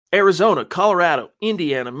Arizona, Colorado,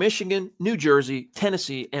 Indiana, Michigan, New Jersey,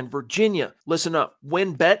 Tennessee, and Virginia. Listen up.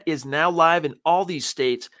 WynnBET is now live in all these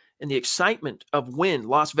states, and the excitement of Wynn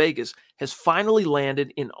Las Vegas has finally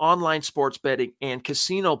landed in online sports betting and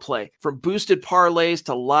casino play. From boosted parlays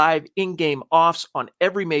to live in-game offs on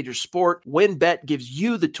every major sport, WynnBET gives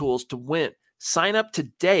you the tools to win. Sign up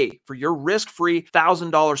today for your risk-free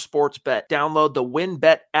 $1,000 sports bet. Download the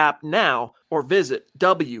WynnBET app now or visit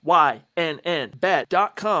wynnbet.com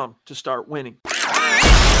to start winning.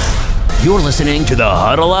 You're listening to the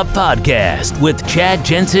Huddle Up Podcast with Chad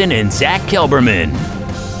Jensen and Zach Kelberman.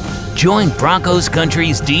 Join Broncos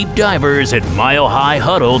Country's deep divers at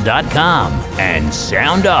milehighhuddle.com and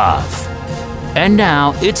sound off. And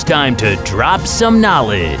now it's time to drop some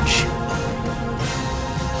knowledge.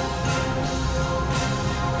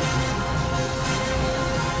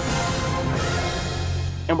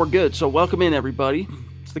 And we're good. So welcome in, everybody.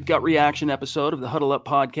 It's the gut reaction episode of the Huddle Up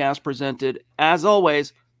Podcast, presented, as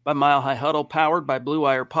always, by Mile High Huddle, powered by Blue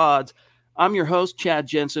Wire Pods. I'm your host, Chad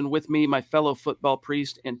Jensen. With me, my fellow football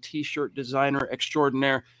priest and T-shirt designer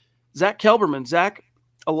extraordinaire, Zach Kelberman. Zach,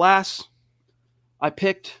 alas, I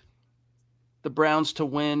picked the Browns to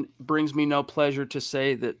win. Brings me no pleasure to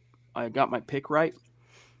say that I got my pick right.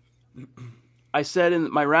 I said in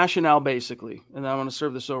my rationale, basically, and I want to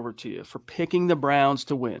serve this over to you, for picking the Browns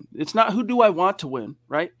to win. It's not who do I want to win,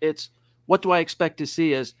 right? It's what do I expect to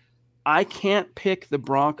see. Is I can't pick the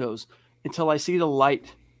Broncos until I see the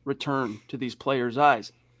light return to these players'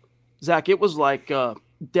 eyes. Zach, it was like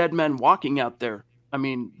dead men walking out there. I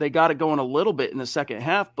mean, they got it going a little bit in the second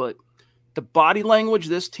half, but the body language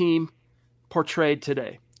this team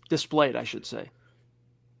displayed, I should say,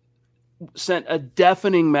 sent a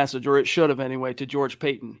deafening message, or it should have anyway, to George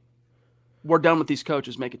Paton. We're done with these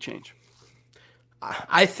coaches. Make a change.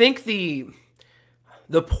 I think the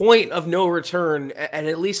point of no return, and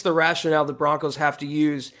at least the rationale the Broncos have to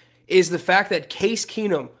use, is the fact that Case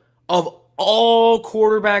Keenum, of all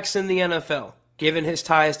quarterbacks in the NFL, given his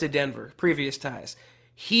ties to Denver, previous ties,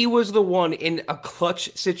 he was the one in a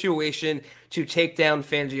clutch situation to take down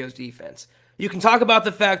Fangio's defense. You can talk about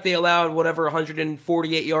the fact they allowed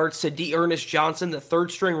 148 yards to D'Ernest Johnson, the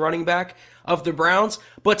third-string running back of the Browns,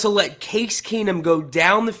 but to let Case Keenum go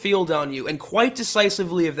down the field on you, and quite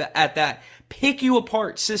decisively at that, pick you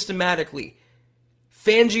apart systematically.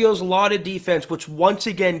 Fangio's lauded defense, which once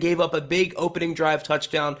again gave up a big opening drive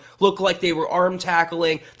touchdown, looked like they were arm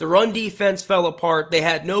tackling. The run defense fell apart. They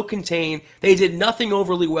had no contain. They did nothing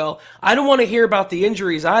overly well. I don't want to hear about the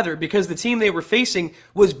injuries either, because the team they were facing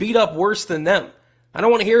was beat up worse than them. I don't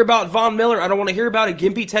want to hear about Von Miller. I don't want to hear about a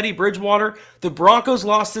gimpy Teddy Bridgewater. The Broncos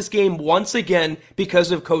lost this game once again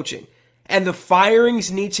because of coaching. And the firings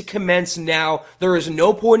need to commence now. There is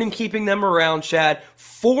no point in keeping them around, Chad.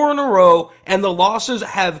 4 in a row, and the losses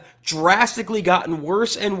have drastically gotten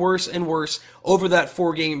worse and worse and worse over that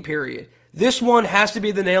 4-game period. This one has to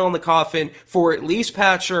be the nail in the coffin for at least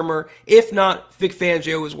Pat Shurmur, if not Vic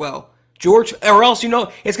Fangio as well. Or else,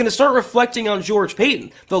 it's going to start reflecting on George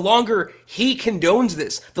Paton. The longer he condones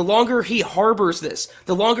this, the longer he harbors this,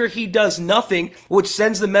 the longer he does nothing, which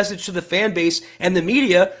sends the message to the fan base and the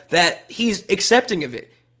media that he's accepting of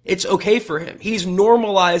it. It's okay for him. He's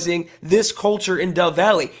normalizing this culture in Dove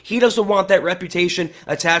Valley. He doesn't want that reputation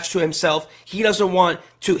attached to himself. He doesn't want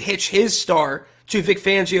to hitch his star to Vic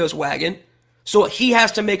Fangio's wagon. So he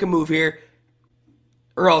has to make a move here,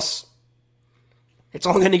 or else it's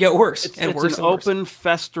all going to get worse It's an open,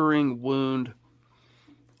 festering wound,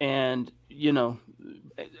 and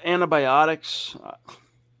antibiotics.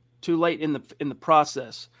 Too late in the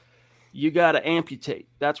process. You got to amputate.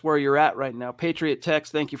 That's where you're at right now. Patriot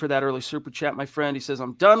Text, thank you for that early super chat, my friend. He says,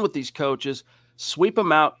 I'm done with these coaches. Sweep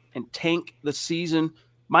them out and tank the season.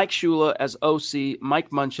 Mike Shula as OC, Mike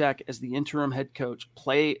Munchak as the interim head coach.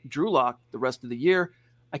 Play Drew Lock the rest of the year.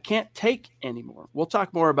 I can't take anymore. We'll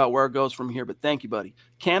talk more about where it goes from here, but thank you, buddy.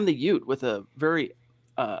 Cam the Ute with a very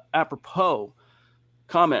apropos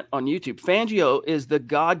comment on YouTube. Fangio is the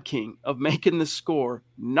God King of making the score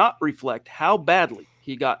not reflect how badly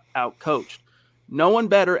he got out-coached. No one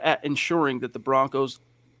better at ensuring that the Broncos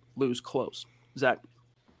lose close. Zach.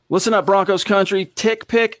 Listen up, Broncos country.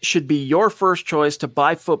 TickPick should be your first choice to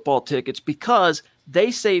buy football tickets because they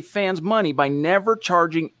save fans money by never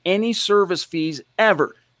charging any service fees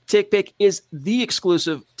ever. TickPick is the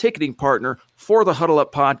exclusive ticketing partner for the Huddle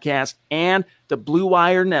Up podcast and the Blue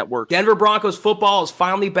Wire Network. Denver Broncos football is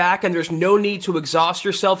finally back, and there's no need to exhaust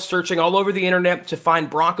yourself searching all over the internet to find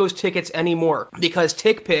Broncos tickets anymore, because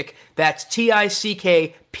TickPick, that's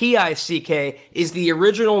TickPick, is the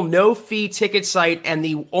original no-fee ticket site and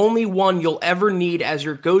the only one you'll ever need as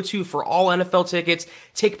your go-to for all NFL tickets.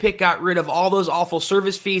 TickPick got rid of all those awful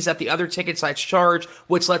service fees that the other ticket sites charge,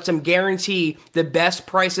 which lets them guarantee the best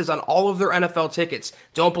prices on all of their NFL tickets.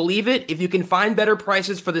 Don't believe it? If you can find better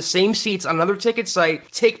prices for the same seats on another ticket site,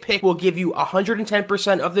 TickPick will give you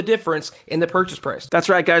 110% of the difference in the purchase price. That's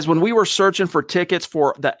right, guys. When we were searching for tickets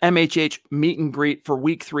for the MHH meet and greet for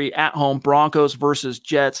Week 3 at home, Broncos versus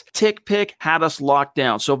Jets, TickPick had us locked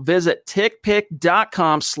down. So visit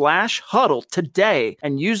tickpick.com/huddle today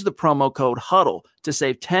and use the promo code HUDDLE to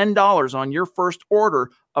save $10 on your first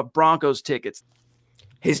order of Broncos tickets.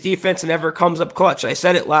 His defense never comes up clutch. I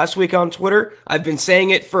said it last week on Twitter. I've been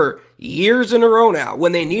saying it for years in a row now.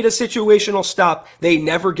 When they need a situational stop, they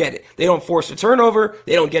never get it. They don't force a turnover.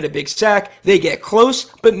 They don't get a big sack. They get close,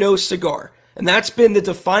 but no cigar. And that's been the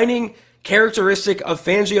defining characteristic of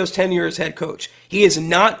Fangio's tenure as head coach. He is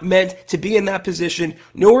not meant to be in that position,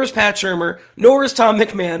 nor is Pat Shurmur, nor is Tom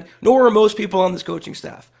McMahon, nor are most people on this coaching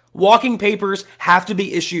staff. Walking papers have to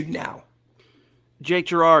be issued now. Jake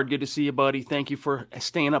Gerard, good to see you, buddy. Thank you for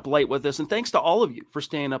staying up late with us. And thanks to all of you for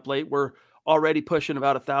staying up late. We're already pushing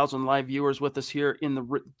about 1,000 live viewers with us here in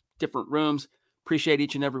the different rooms. Appreciate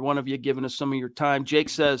each and every one of you giving us some of your time. Jake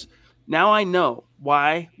says, now I know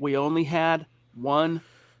why we only had one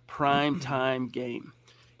prime time game.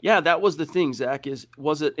 Yeah, that was the thing, Zach,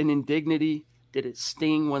 was it an indignity? Did it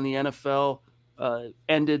sting when the NFL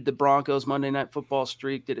ended the Broncos Monday Night Football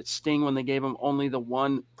streak? Did it sting when they gave them only the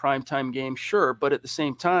one primetime game? Sure, but at the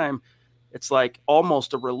same time, it's like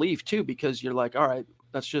almost a relief too, because you're like, all right,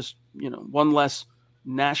 that's just, one less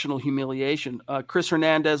national humiliation. Chris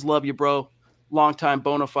Hernandez, love you, bro. Longtime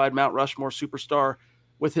bona fide Mount Rushmore superstar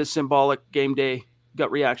with his symbolic game day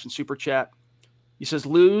gut reaction super chat. He says,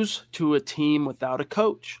 lose to a team without a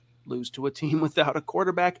coach, lose to a team without a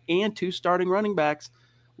quarterback and 2 starting running backs,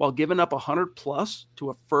 while giving up 100+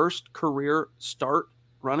 to a first career start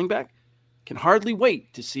running back. Can hardly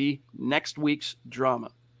wait to see next week's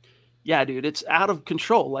drama. Yeah, dude, it's out of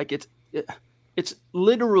control. Like it's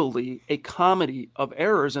literally a comedy of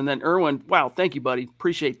errors. And then Erwin, wow, thank you, buddy.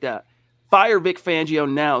 Appreciate that. Fire Vic Fangio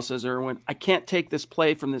now, says Erwin. I can't take this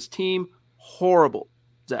play from this team. Horrible.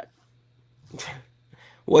 Zach.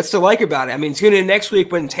 What's to like about it? I mean, tune in next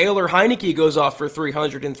week when Taylor Heineke goes off for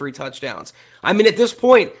 303 touchdowns. I mean, at this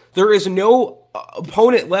point, there is no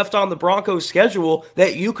opponent left on the Broncos' schedule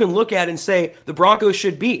that you can look at and say the Broncos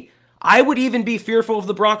should beat. I would even be fearful of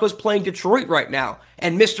the Broncos playing Detroit right now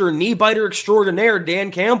and Mr. Knee-biter extraordinaire Dan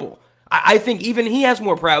Campbell. I think even he has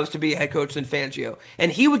more prowess to be a head coach than Fangio, and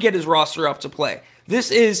he would get his roster up to play.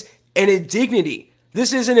 This is an indignity.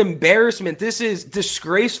 This is an embarrassment. This is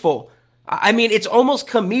disgraceful. I mean, it's almost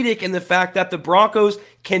comedic in the fact that the Broncos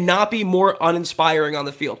cannot be more uninspiring on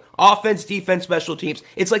the field. Offense, defense, special teams.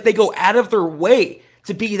 It's like they go out of their way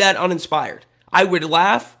to be that uninspired. I would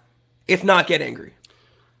laugh, if not get angry.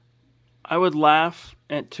 I would laugh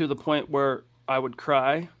to the point where I would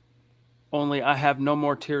cry, only I have no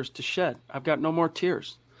more tears to shed. I've got no more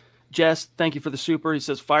tears. Jess, thank you for the super. He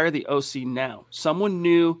says, fire the OC now. Someone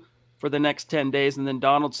new for the next 10 days. And then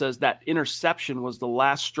Donald says that interception was the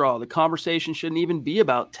last straw. The conversation shouldn't even be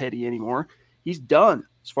about Teddy anymore. He's done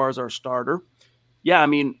as far as our starter. Yeah, I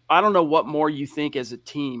mean, I don't know what more you think as a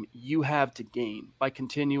team you have to gain by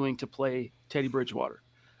continuing to play Teddy Bridgewater.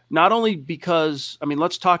 Not only because, I mean,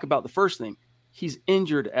 let's talk about the first thing. He's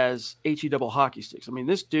injured as HE double hockey sticks. I mean,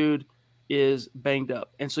 this dude is banged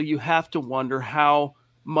up. And so you have to wonder how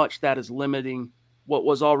much that is limiting what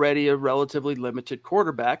was already a relatively limited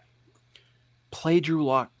quarterback. Play Drew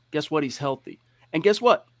Lock. Guess what? He's healthy. And guess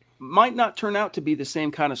what? Might not turn out to be the same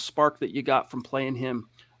kind of spark that you got from playing him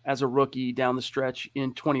as a rookie down the stretch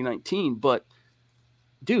in 2019. But,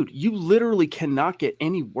 dude, you literally cannot get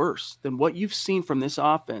any worse than what you've seen from this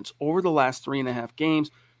offense over the last 3.5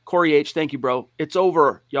 games. Corey H., thank you, bro. It's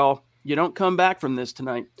over, y'all. You don't come back from this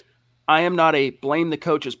tonight. I am not a blame the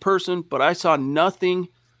coaches person, but I saw nothing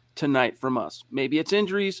tonight from us. Maybe it's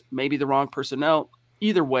injuries, maybe the wrong personnel.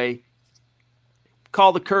 Either way,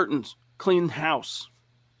 call the curtains, clean house.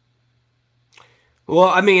 Well,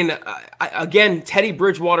 I mean, again, Teddy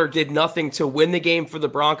Bridgewater did nothing to win the game for the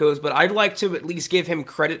Broncos, but I'd like to at least give him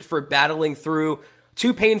credit for battling through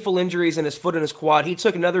 2 painful injuries in his foot and his quad. He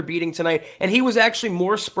took another beating tonight, and he was actually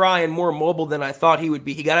more spry and more mobile than I thought he would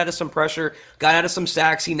be. He got out of some pressure, got out of some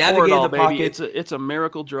sacks. He navigated the pocket. It's a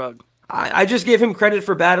miracle drug. I just give him credit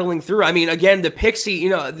for battling through. I mean, again, the Pixie,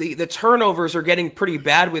 the turnovers are getting pretty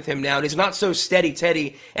bad with him now, and he's not so steady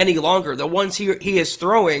Teddy any longer. The ones he is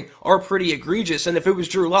throwing are pretty egregious, and if it was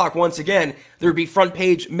Drew Lock, once again, there'd be front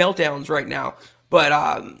page meltdowns right now.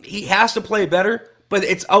 But he has to play better, but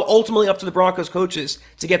it's ultimately up to the Broncos coaches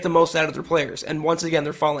to get the most out of their players, and once again,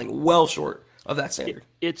 they're falling well short of that standard.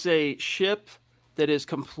 It's a ship that is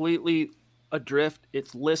completely adrift.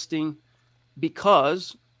 It's listing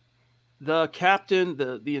because the captain,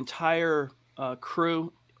 the entire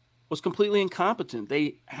crew was completely incompetent.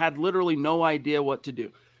 They had literally no idea what to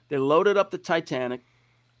do. They loaded up the Titanic,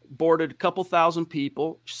 boarded a couple thousand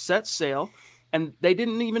people, set sail, and they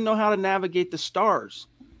didn't even know how to navigate the stars.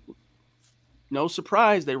 No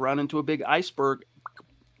surprise, they run into a big iceberg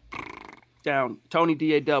down. Tony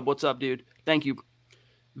D.A. what's up, dude? Thank you.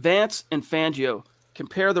 Vance and Fangio,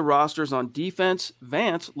 compare the rosters on defense.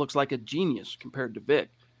 Vance looks like a genius compared to Vic.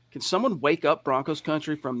 Can someone wake up Broncos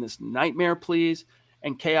country from this nightmare, please?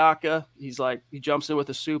 And Kayaka, he jumps in with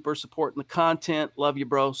a super, supporting the content. Love you,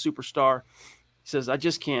 bro. Superstar. He says, I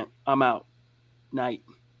just can't. I'm out. Night.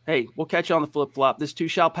 Hey, we'll catch you on the flip-flop. This too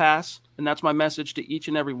shall pass, and that's my message to each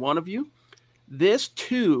and every one of you. This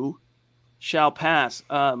too shall pass.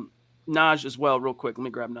 Naj as well, real quick. Let me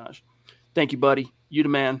grab Naj. Thank you, buddy. You the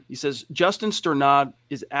man. He says, Justin Sternad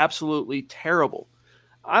is absolutely terrible.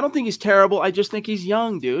 I don't think he's terrible. I just think he's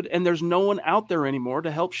young, dude. And there's no one out there anymore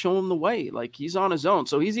to help show him the way. Like, he's on his own.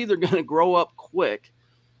 So he's either going to grow up quick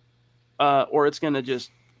or it's going to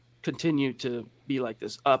just continue to be like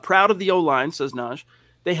this. Proud of the O-line, says Naj.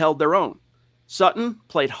 They held their own. Sutton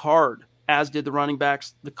played hard, as did the running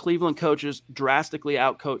backs. The Cleveland coaches drastically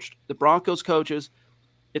outcoached the Broncos coaches.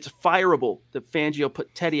 It's fireable that Fangio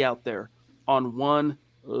put Teddy out there on one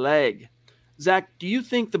leg. Zach, do you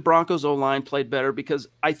think the Broncos O-line played better? Because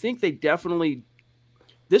I think they definitely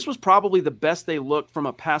 – this was probably the best they looked from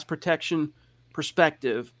a pass protection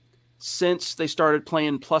perspective since they started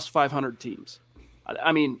playing plus 500 teams.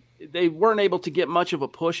 I mean, they weren't able to get much of a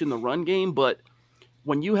push in the run game, but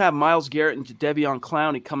when you have Myles Garrett and Jadeveon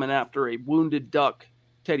Clowney coming after a wounded duck,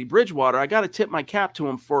 Teddy Bridgewater, I got to tip my cap to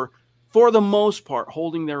them for the most part,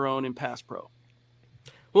 holding their own in pass pro.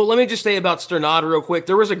 Well, let me just say about Sternad real quick.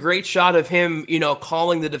 There was a great shot of him,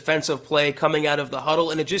 calling the defensive play coming out of the huddle,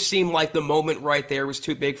 and it just seemed like the moment right there was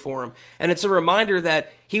too big for him. And it's a reminder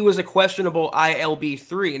that he was a questionable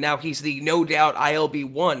ILB3. Now he's the no doubt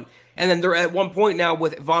ILB1. And then they're at one point now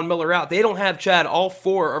with Von Miller out. They don't have, Chad, all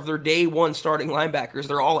four of their day one starting linebackers.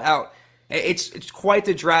 They're all out. It's quite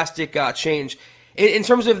the drastic change. In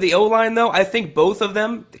terms of the O-line, though, I think both of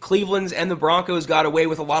them, the Cleveland's and the Broncos, got away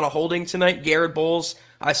with a lot of holding tonight. Garrett Bowles,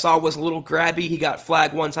 I saw, was a little grabby. He got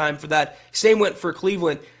flagged one time for that. Same went for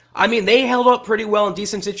Cleveland. I mean, they held up pretty well in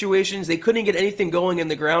decent situations. They couldn't get anything going in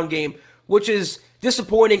the ground game, which is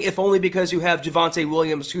disappointing, if only because you have Javonte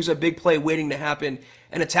Williams, who's a big play waiting to happen,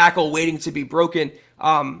 and a tackle waiting to be broken.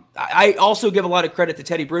 I also give a lot of credit to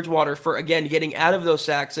Teddy Bridgewater for, again, getting out of those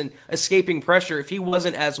sacks and escaping pressure. If he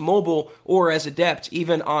wasn't as mobile or as adept,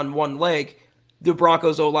 even on one leg, the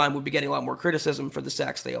Broncos O-line would be getting a lot more criticism for the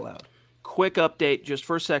sacks they allowed. Quick update just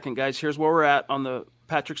for a second, guys. Here's where we're at on the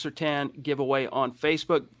Patrick Surtain giveaway on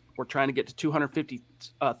Facebook. We're trying to get to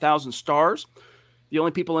 250,000 stars. The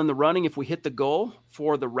only people in the running, if we hit the goal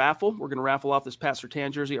for the raffle, we're going to raffle off this Pat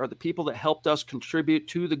Surtain jersey, are the people that helped us contribute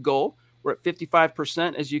to the goal. We're at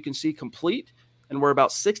 55%, as you can see, complete, and we're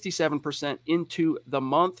about 67% into the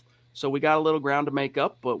month. So we got a little ground to make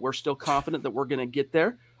up, but we're still confident that we're going to get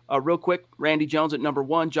there. Real quick, Randy Jones at number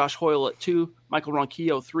 1, Josh Hoyle at 2, Michael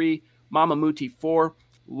Ronquillo 3, Mama Muti 4,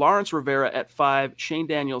 Lawrence Rivera at 5, Shane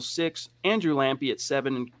Daniels 6, Andrew Lampy at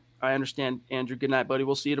 7, and I understand, Andrew, good night, buddy.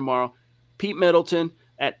 We'll see you tomorrow. Pete Middleton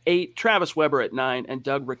at 8, Travis Weber at 9, and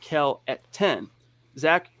Doug Raquel at 10.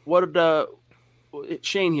 Zach, what did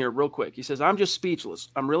Shane here real quick? He says, I'm just speechless.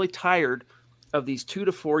 I'm really tired of these 2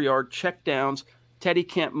 to 4 yard check downs. Teddy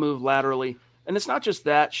can't move laterally. And it's not just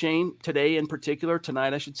that, Shane, today in particular,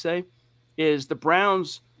 tonight I should say, is the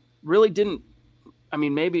Browns really didn't, I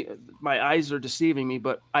mean, maybe my eyes are deceiving me,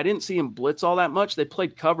 but I didn't see him blitz all that much. They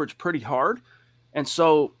played coverage pretty hard. And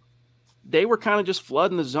so they were kind of just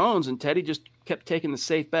flooding the zones, and Teddy just kept taking the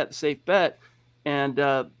safe bet. And,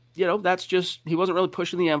 that's just, he wasn't really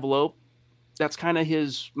pushing the envelope. That's kind of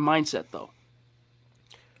his mindset, though.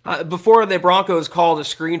 Before the Broncos called a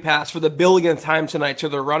screen pass for the billionth time tonight to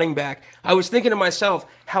their running back, I was thinking to myself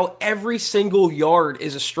how every single yard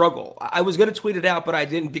is a struggle. I was going to tweet it out, but I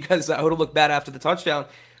didn't because I would have looked bad after the touchdown.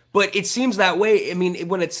 But it seems that way. I mean,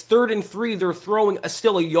 when it's 3rd and 3, they're throwing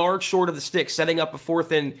still a yard short of the stick, setting up a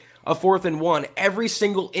fourth and 1. Every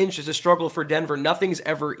single inch is a struggle for Denver. Nothing's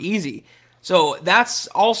ever easy. So that's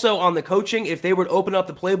also on the coaching. If they would open up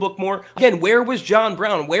the playbook more. Again, where was John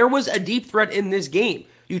Brown? Where was a deep threat in this game?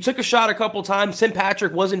 You took a shot a couple times. Tim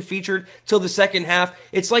Patrick wasn't featured till the second half.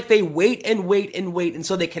 It's like they wait and wait and wait, and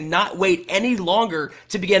so they cannot wait any longer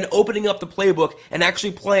to begin opening up the playbook and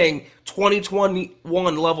actually playing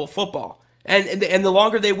 2021 level football. And the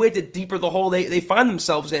longer they wait, the deeper the hole they find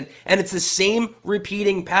themselves in. And it's the same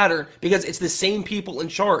repeating pattern because it's the same people in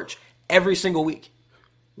charge every single week.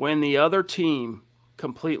 When the other team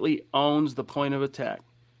completely owns the point of attack,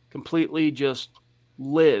 completely just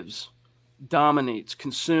lives, dominates,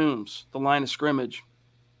 consumes the line of scrimmage,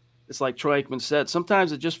 it's like Troy Aikman said,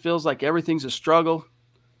 sometimes it just feels like everything's a struggle.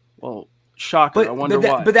 Well, shocker. I wonder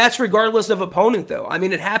why. But that's regardless of opponent, though. I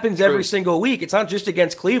mean, it happens every single week. It's not just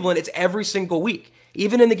against Cleveland. It's every single week,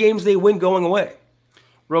 even in the games they win going away.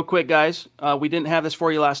 Real quick, guys, we didn't have this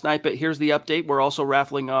for you last night, but here's the update. We're also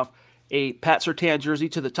raffling off a Pat Surtain jersey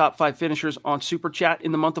to the top 5 finishers on Super Chat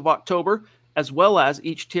in the month of October, as well as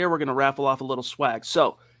each tier, we're going to raffle off a little swag.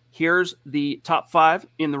 So here's the top 5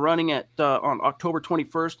 in the running at on October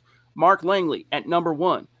 21st. Mark Langley at number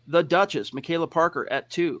 1. The Duchess, Michaela Parker at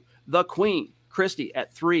 2. The Queen, Christy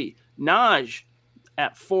at 3. Naj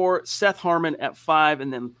at 4. Seth Harmon at 5.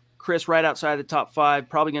 And then Chris right outside the top 5,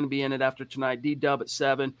 probably going to be in it after tonight. D-Dub at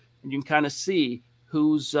 7. And you can kind of see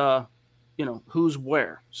who's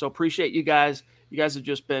where. So appreciate you guys. You guys have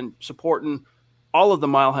just been supporting all of the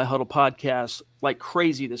Mile High Huddle podcasts like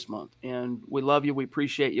crazy this month. And we love you. We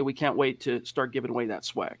appreciate you. We can't wait to start giving away that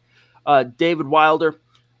swag. David Wilder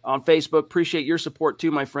on Facebook, appreciate your support too,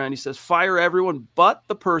 my friend. He says, fire everyone but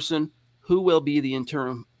the person who will be the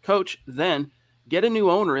interim coach. Then get a new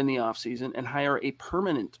owner in the offseason and hire a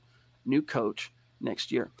permanent new coach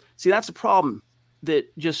next year. See, that's the problem,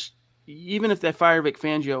 that just even if they fire Vic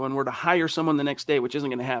Fangio and were to hire someone the next day, which isn't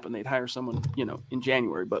going to happen, they'd hire someone, in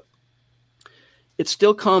January, but it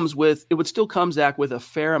would still come, Zach, with a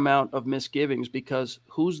fair amount of misgivings because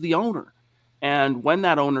who's the owner? And when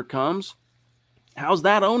that owner comes, how's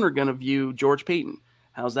that owner going to view George Payton?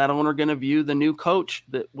 How's that owner going to view the new coach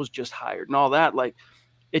that was just hired and all that? Like,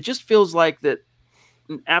 it just feels like that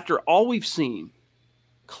after all we've seen,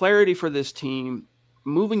 clarity for this team,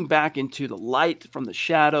 moving back into the light from the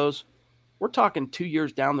shadows, we're talking 2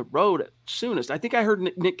 years down the road at soonest. I think I heard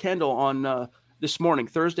Nick Kendall on this morning,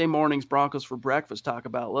 Thursday morning's Broncos for Breakfast, talk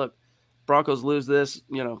about, look, Broncos lose this,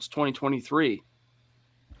 it's 2023.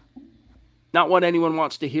 Not what anyone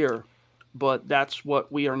wants to hear, but that's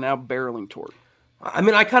what we are now barreling toward. I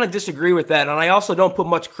mean, I kind of disagree with that, and I also don't put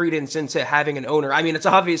much credence into having an owner. I mean, it's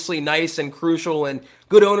obviously nice and crucial, and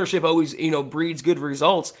good ownership always, breeds good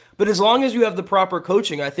results. But as long as you have the proper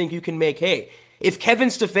coaching, I think you can make hay. If Kevin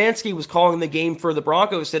Stefanski was calling the game for the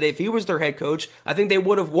Broncos today, if he was their head coach, I think they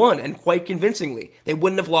would have won, and quite convincingly. They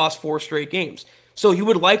wouldn't have lost 4 straight games. So you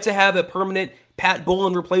would like to have a permanent Pat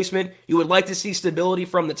Bowlen replacement. You would like to see stability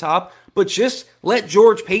from the top, but just let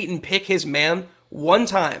George Payton pick his man one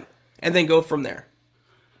time and then go from there.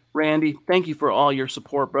 Randy, thank you for all your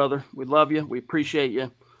support, brother. We love you. We appreciate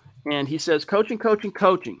you. And he says, coaching.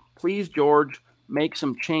 Please, George, make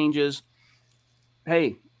some changes.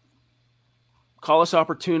 Hey, call us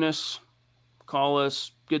opportunists, call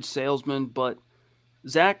us good salesmen, but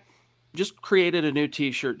Zach just created a new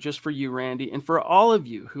t-shirt just for you, Randy, and for all of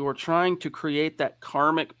you who are trying to create that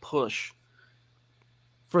karmic push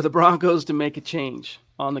for the Broncos to make a change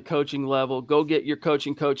on the coaching level. Go get your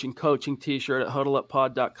coaching t-shirt at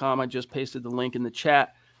huddleuppod.com. I just pasted the link in the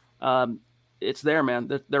chat. It's there, man.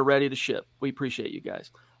 They're ready to ship. We appreciate you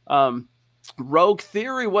guys. Rogue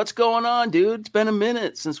Theory, what's going on, dude? It's been a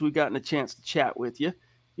minute since we've gotten a chance to chat with you.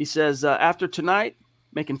 He says, after tonight,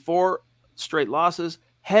 making 4 straight losses,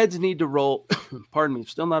 heads need to roll. Pardon me,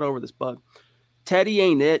 still not over this bug. Teddy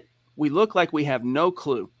ain't it. We look like we have no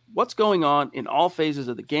clue what's going on in all phases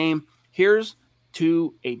of the game. Here's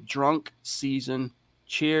to a drunk season.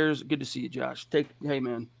 Cheers. Good to see you, Josh. Hey,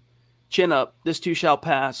 man. Chin up. This too shall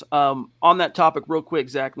pass. On that topic real quick,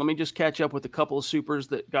 Zach, let me just catch up with a couple of supers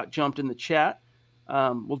that got jumped in the chat.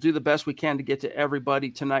 We'll do the best we can to get to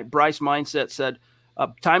everybody tonight. Bryce Mindset said,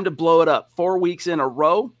 time to blow it up. 4 weeks in a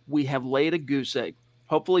row, we have laid a goose egg.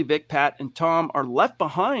 Hopefully Vic, Pat, and Tom are left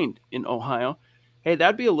behind in Ohio. Hey,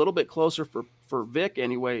 that'd be a little bit closer for Vic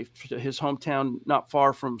anyway, to his hometown not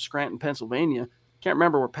far from Scranton, Pennsylvania. Can't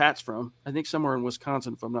remember where Pat's from. I think somewhere in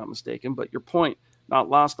Wisconsin, if I'm not mistaken. But your point, not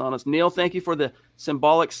lost on us. Neil, thank you for the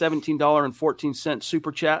symbolic $17.14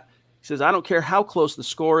 super chat. He says, I don't care how close the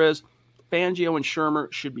score is. Fangio and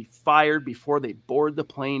Shermer should be fired before they board the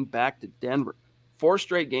plane back to Denver. 4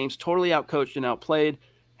 straight games, totally outcoached and outplayed.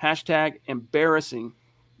 Hashtag embarrassing.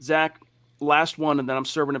 Zach, last one, and then I'm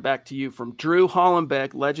serving it back to you. From Drew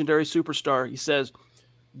Hollenbeck, legendary superstar. He says,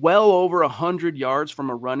 well over 100 yards from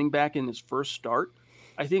a running back in his first start.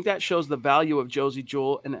 I think that shows the value of Josie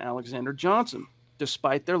Jewell and Alexander Johnson,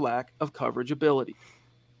 despite their lack of coverage ability.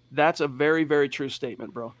 That's a very, very true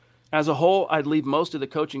statement, bro. As a whole, I'd leave most of the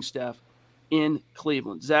coaching staff in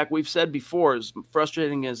Cleveland. Zach, we've said before, as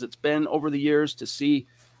frustrating as it's been over the years to see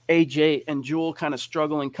AJ and Jewell kind of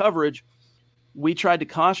struggle in coverage, we tried to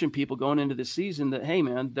caution people going into the season that, hey,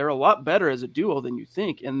 man, they're a lot better as a duo than you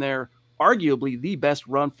think, and they're arguably the best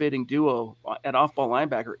run-fitting duo at off-ball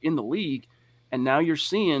linebacker in the league. And now you're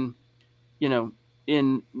seeing,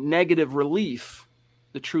 in negative relief,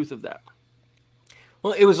 the truth of that.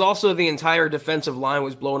 Well, it was also the entire defensive line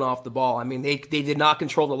was blown off the ball. I mean, they did not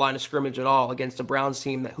control the line of scrimmage at all against a Browns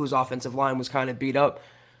team whose offensive line was kind of beat up.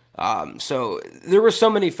 So there were so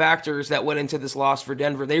many factors that went into this loss for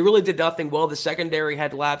Denver. They really did nothing well. The secondary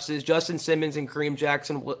had lapses. Justin Simmons and Kareem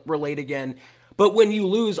Jackson were late again. But when you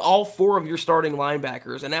lose all 4 of your starting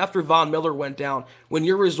linebackers, and after Von Miller went down, when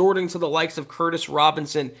you're resorting to the likes of Curtis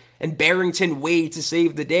Robinson and Barrington Wade to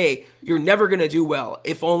save the day, you're never going to do well,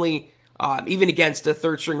 if only even against a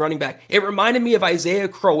third-string running back. It reminded me of Isaiah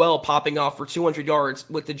Crowell popping off for 200 yards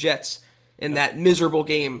with the Jets in that miserable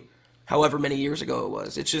game, however many years ago it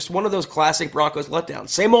was. It's just one of those classic Broncos letdowns.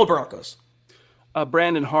 Same old Broncos.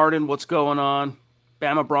 Brandon Harden, what's going on?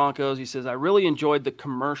 Bama Broncos, he says, I really enjoyed the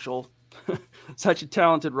commercial. Such a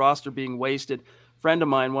talented roster being wasted. Friend of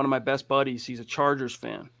mine, one of my best buddies, he's a Chargers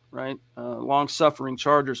fan, right? Long-suffering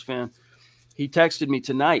Chargers fan. He texted me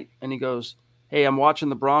tonight, and he goes, hey, I'm watching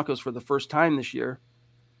the Broncos for the first time this year,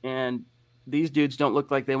 and these dudes don't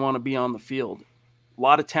look like they want to be on the field. A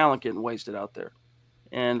lot of talent getting wasted out there.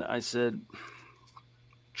 And I said,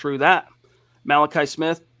 true that. Malachi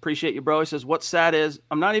Smith, appreciate you, bro. He says, what's sad is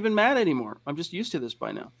I'm not even mad anymore. I'm just used to this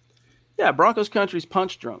by now. Yeah, Broncos country's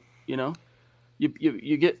punch drunk,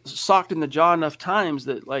 You get socked in the jaw enough times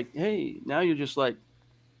that, like, hey, now you're just, like,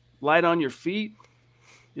 light on your feet.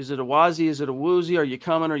 Is it a wazzy? Is it a woozy? Are you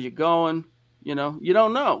coming? Are you going? You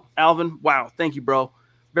don't know. Alvin, wow, thank you, bro.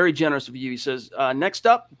 Very generous of you. He says, next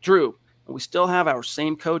up, Drew. And we still have our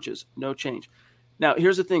same coaches. No change. Now,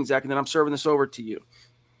 here's the thing, Zach, and then I'm serving this over to you.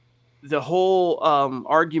 The whole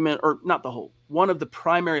argument, or not the whole, one of the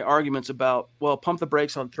primary arguments about, well, pump the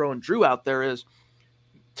brakes on throwing Drew out there is,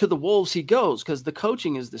 to the Wolves he goes because the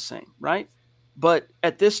coaching is the same, right? But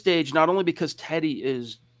at this stage, not only because Teddy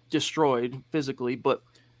is destroyed physically, but,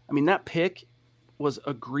 I mean, that pick was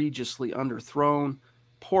egregiously underthrown.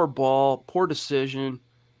 Poor ball, poor decision.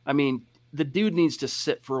 I mean, the dude needs to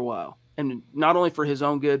sit for a while. And not only for his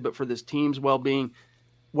own good, but for this team's well-being.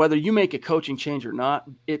 Whether you make a coaching change or not,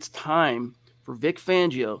 it's time for Vic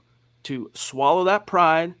Fangio to swallow that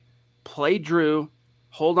pride, play Drew,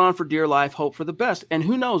 hold on for dear life, hope for the best. And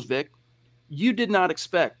who knows, Vic, you did not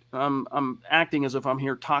expect, I'm acting as if I'm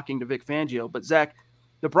here talking to Vic Fangio, but Zach,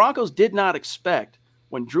 the Broncos did not expect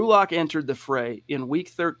when Drew Lock entered the fray in week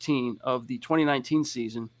 13 of the 2019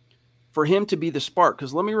 season for him to be the spark.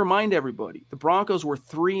 Because let me remind everybody, the Broncos were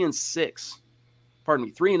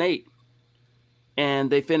 3-8,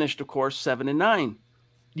 and they finished, of course, 7-9. Do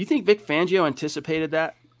you think Vic Fangio anticipated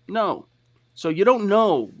that? No. So you don't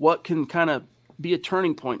know what can kind of be a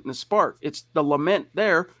turning point in the spark. It's the lament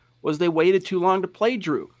there was they waited too long to play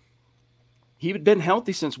Drew. He'd been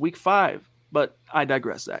healthy since week 5, but I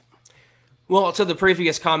digress, Zach. Well, to the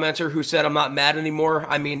previous commenter who said I'm not mad anymore,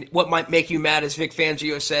 I mean, what might make you mad is Vic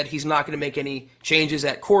Fangio said he's not going to make any changes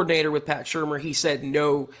at coordinator with Pat Shurmur. He said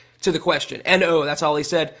no to the question. N-O, that's all he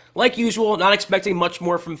said. Like usual, not expecting much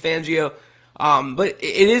more from Fangio. But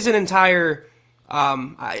it is an entire,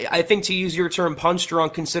 I think to use your term, punch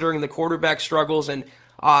drunk, considering the quarterback struggles and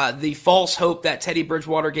the false hope that Teddy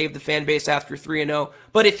Bridgewater gave the fan base after 3-0.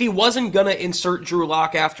 But if he wasn't going to insert Drew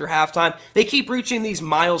Lock after halftime, they keep reaching these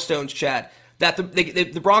milestones, Chad, that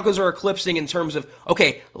the Broncos are eclipsing in terms of,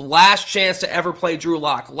 okay, last chance to ever play Drew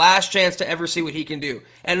Lock, last chance to ever see what he can do.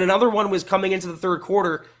 And another one was coming into the third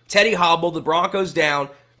quarter, Teddy hobbled, the Broncos down,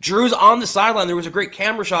 Drew's on the sideline. There was a great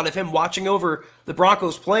camera shot of him watching over the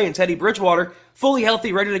Broncos play, and Teddy Bridgewater, fully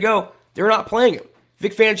healthy, ready to go. They're not playing him.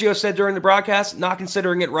 Vic Fangio said during the broadcast, not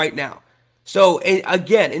considering it right now. So,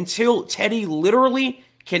 again, until Teddy literally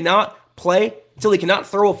cannot play, until he cannot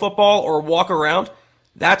throw a football or walk around,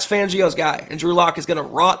 that's Fangio's guy, and Drew Lock is going to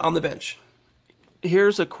rot on the bench.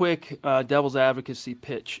 Here's a quick devil's advocacy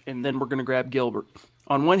pitch, and then we're going to grab Gilbert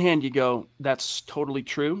on one hand, you go, that's totally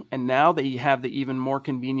true. And now they have the even more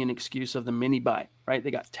convenient excuse of the mini bye, right?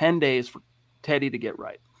 They got 10 days for Teddy to get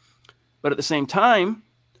right. But at the same time,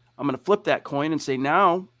 I'm going to flip that coin and say,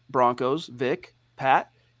 now, Broncos, Vic,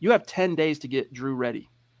 Pat, you have 10 days to get Drew ready.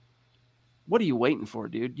 What are you waiting for,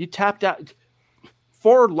 dude? You tapped out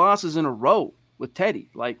 4 losses in a row with Teddy.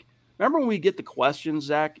 Like, remember when we get the questions,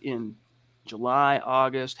 Zach, in July,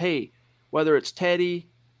 August, hey, whether it's Teddy,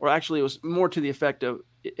 or actually it was more to the effect of,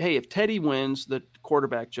 hey, if Teddy wins the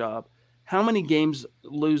quarterback job, how many games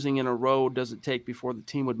losing in a row does it take before the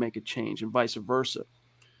team would make a change, and vice versa?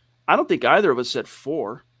 I don't think either of us said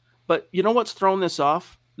 4, but you know what's thrown this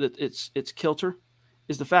off, that it's kilter,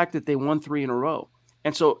 is the fact that they won 3 in a row.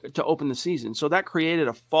 And so to open the season. So that created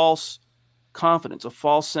a false confidence, a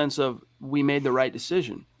false sense of we made the right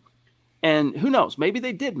decision. And who knows, maybe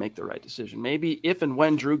they did make the right decision. Maybe if and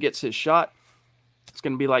when Drew gets his shot, it's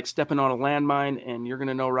going to be like stepping on a landmine and you're going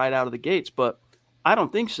to know right out of the gates. But I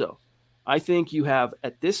don't think so. I think you have,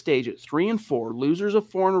 at this stage, at 3 and 4, losers of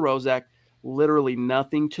 4 in a row, Zach, literally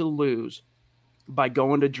nothing to lose by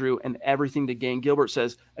going to Drew and everything to gain. Gilbert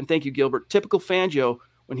says, and thank you, Gilbert, typical Fangio,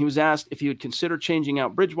 when he was asked if he would consider changing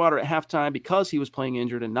out Bridgewater at halftime because he was playing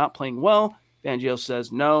injured and not playing well, Fangio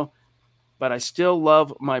says no, but I still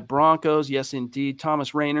love my Broncos. Yes, indeed.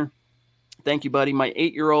 Thomas Rayner, thank you, buddy. My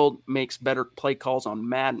 8-year-old makes better play calls on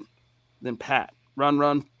Madden than Pat.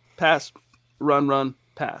 Run, pass, run,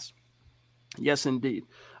 pass. Yes, indeed.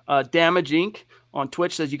 Damage Inc. on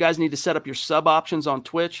Twitch says, you guys need to set up your sub options on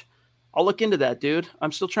Twitch. I'll look into that, dude.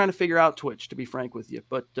 I'm still trying to figure out Twitch, to be frank with you,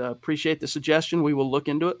 but appreciate the suggestion. We will look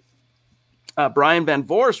into it. Brian Van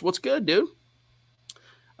Vorst, what's good, dude?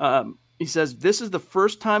 He says, this is the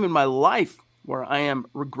first time in my life where I am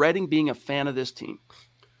regretting being a fan of this team.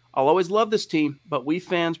 I'll always love this team, but we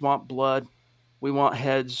fans want blood. We want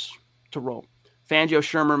heads to roll. Fangio,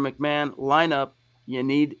 Shermer, McMahon, line up. You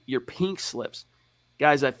need your pink slips.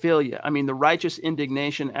 Guys, I feel you. I mean, the righteous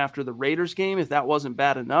indignation after the Raiders game, if that wasn't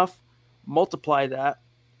bad enough, multiply that.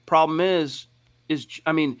 Problem is,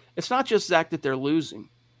 I mean, it's not just, Zach, that they're losing.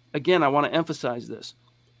 Again, I want to emphasize this.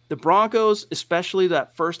 The Broncos, especially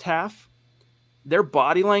that first half, their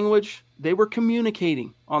body language, they were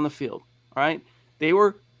communicating on the field, all right? They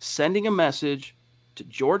were sending a message to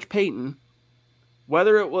George Payton,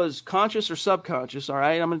 whether it was conscious or subconscious, all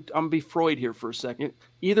right? I'm gonna be Freud here for a second.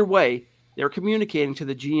 Either way, they're communicating to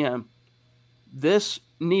the GM, this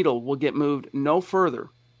needle will get moved no further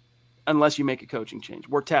unless you make a coaching change.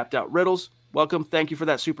 We're tapped out. Riddles, welcome. Thank you for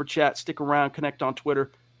that super chat. Stick around. Connect on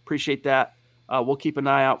Twitter. Appreciate that. We'll keep an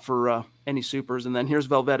eye out for any supers. And then here's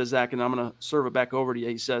Velveeta, Zach, and I'm going to serve it back over to you.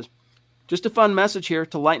 He says, just a fun message here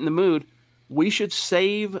to lighten the mood. We should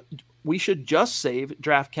just save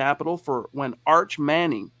draft capital for when Arch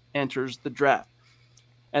Manning enters the draft.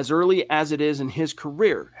 As early as it is in his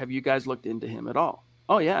career, have you guys looked into him at all?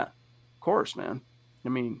 Oh, yeah. Of course, man. I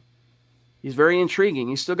mean, he's very intriguing.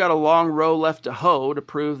 He's still got a long row left to hoe to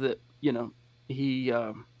prove that, you know, he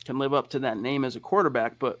can live up to that name as a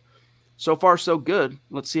quarterback. But so far, so good.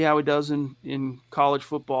 Let's see how he does in college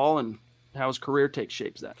football and how his career takes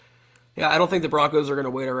shape, Zach. Yeah, I don't think the Broncos are going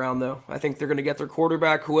to wait around, though. I think they're going to get their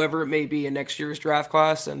quarterback, whoever it may be, in next year's draft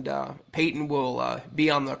class, and Peyton will be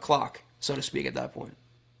on the clock, so to speak, at that point.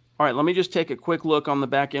 All right, let me just take a quick look on the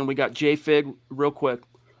back end. We got J Fig real quick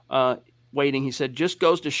waiting. He said, just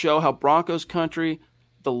goes to show how Broncos country,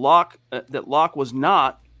 that Locke was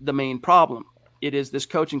not the main problem. It is this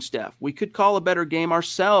coaching staff. We could call a better game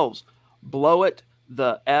ourselves. Blow it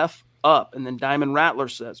the F up. And then Diamond Rattler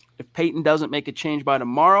says, if Peyton doesn't make a change by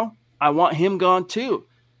tomorrow, I want him gone too.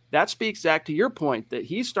 That speaks, Zach, to your point that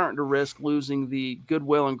he's starting to risk losing the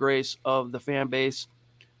goodwill and grace of the fan base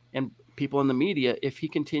and people in the media if he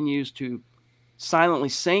continues to silently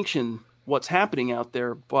sanction what's happening out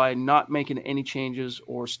there by not making any changes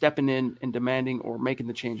or stepping in and demanding or making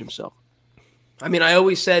the change himself. I mean, I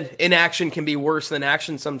always said inaction can be worse than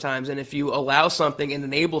action sometimes, and if you allow something and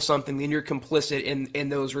enable something, then you're complicit in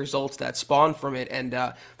those results that spawn from it. And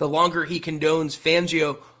the longer he condones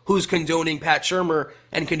Fangio, who's condoning Pat Shurmur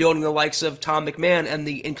and condoning the likes of Tom McMahon and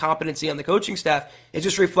the incompetency on the coaching staff, it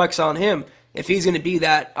just reflects on him. If he's going to be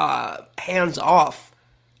that hands-off,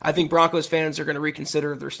 I think Broncos fans are going to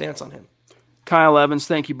reconsider their stance on him. Kyle Evans,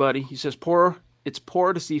 thank you, buddy. He says, it's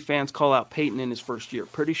poor to see fans call out Peyton in his first year.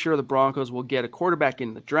 Pretty sure the Broncos will get a quarterback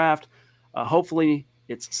in the draft. Hopefully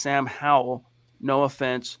it's Sam Howell. No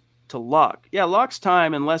offense to Locke. Yeah, Locke's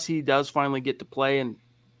time, unless he does finally get to play and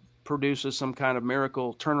produces some kind of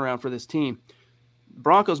miracle turnaround for this team.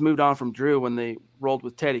 Broncos moved on from Drew when they rolled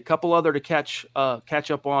with Teddy. Couple other to catch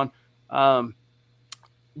up on.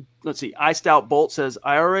 let's see. Iced Out Bolt says,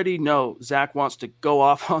 I already know Zach wants to go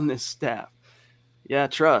off on this staff. Yeah,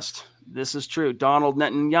 trust. This is true. Donald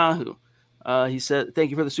Netanyahu. He said, thank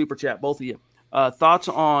you for the super chat, both of you. Thoughts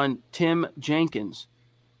on Tim Jenkins?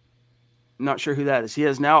 Not sure who that is. He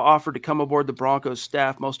has now offered to come aboard the Broncos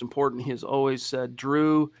staff. Most important, he has always said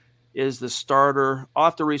Drew is the starter. I'll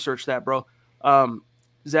have to research that, bro.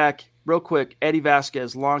 Zach, real quick, Eddie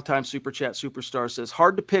Vasquez, longtime super chat superstar, says,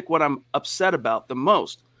 hard to pick what I'm upset about the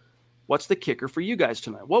most. What's the kicker for you guys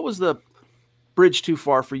tonight? What was the bridge too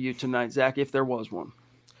far for you tonight, Zach, if there was one?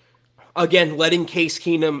 Again, letting Case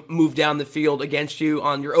Keenum move down the field against you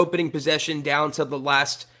on your opening possession down to the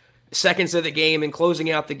last seconds of the game and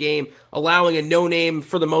closing out the game, allowing a no-name,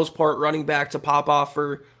 for the most part, running back to pop off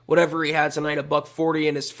for whatever he had tonight, $140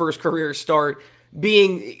 in his first career start,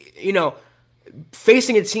 being,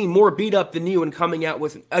 facing a team more beat up than you and coming out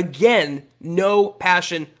with, again, no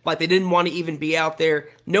passion, like they didn't want to even be out there,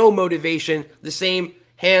 no motivation, the same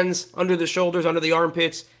hands under the shoulders, under the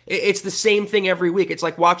armpits. It's the same thing every week. It's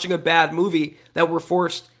like watching a bad movie that we're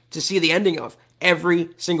forced to see the ending of every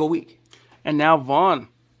single week. And now Vaughn,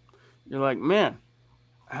 you're like, man,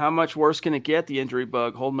 how much worse can it get? The injury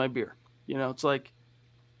bug, hold my beer. It's like,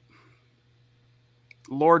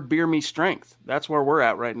 Lord, beer me strength. That's where we're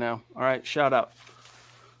at right now. All right, shout out.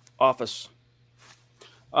 Office.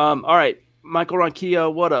 All right, Michael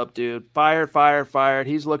Ronquillo, what up, dude? Fired.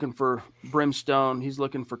 He's looking for brimstone. He's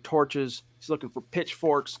looking for torches. He's looking for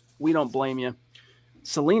pitchforks. We don't blame you.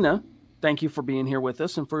 Selena, thank you for being here with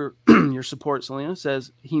us and for your support, Selena,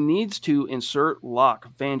 says he needs to insert Locke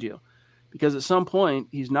Fangio because at some point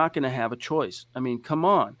he's not going to have a choice. I mean, come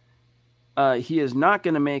on. He is not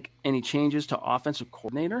going to make any changes to offensive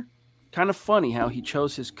coordinator. Kind of funny how he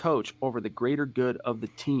chose his coach over the greater good of the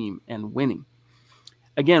team and winning.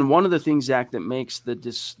 Again, one of the things, Zach, that makes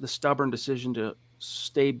the stubborn decision to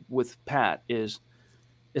stay with Pat is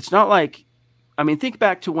it's not like, think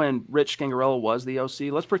back to when Rich Scangarello was the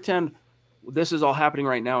OC. Let's pretend this is all happening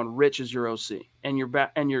right now and Rich is your OC and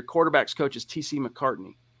your quarterback's coach is TC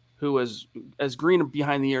McCartney, who is as green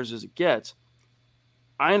behind the ears as it gets.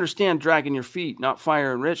 I understand dragging your feet, not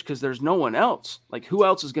firing Rich, because there's no one else. Like, who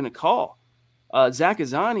else is going to call? Zach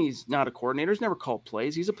Azzani's not a coordinator. He's never called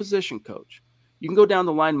plays. He's a position coach. You can go down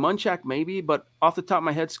the line. Munchak maybe, but off the top of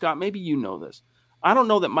my head, Scott, maybe you know this. I don't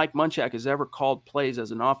know that Mike Munchak has ever called plays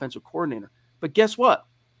as an offensive coordinator. But guess what?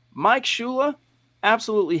 Mike Shula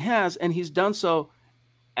absolutely has, and he's done so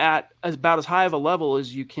at about as high of a level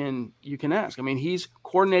as you can ask. He's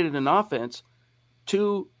coordinated an offense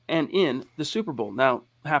to and in the Super Bowl. Now,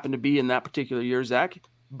 happened to be in that particular year, Zach,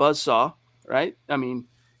 buzzsaw, right?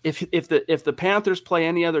 If the Panthers play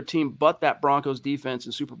any other team but that Broncos defense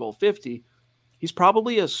in Super Bowl 50, he's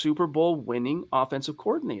probably a Super Bowl winning offensive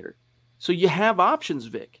coordinator. So you have options,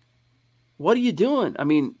 Vic. What are you doing?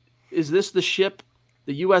 Is this the ship,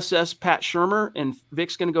 the USS Pat Shurmur, and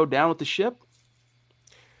Vic's going to go down with the ship?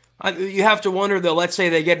 You have to wonder, though, let's say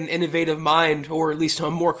they get an innovative mind or at least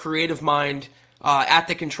a more creative mind at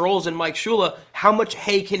the controls in Mike Shula, how much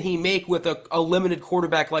hay can he make with a limited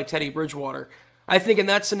quarterback like Teddy Bridgewater? I think in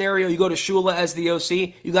that scenario, you go to Shula as the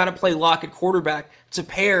OC, you got to play lock at quarterback to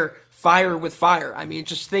pair fire with fire.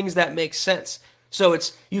 Just things that make sense. So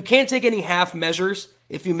you can't take any half measures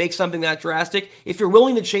if you make something that drastic. If you're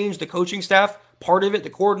willing to change the coaching staff, part of it, the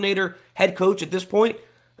coordinator, head coach at this point,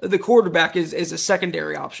 the quarterback is a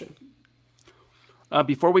secondary option.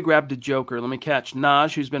 Before we grab the Joker, let me catch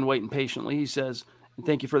Naj, who's been waiting patiently. He says, and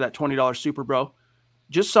thank you for that $20 super, bro.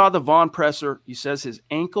 Just saw the Vaughn presser. He says his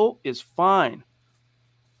ankle is fine.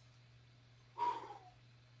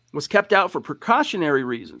 Was kept out for precautionary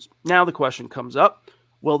reasons. Now the question comes up,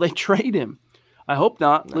 will they trade him? I hope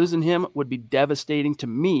not. No. Losing him would be devastating to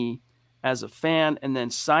me as a fan. And then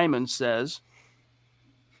Simon says,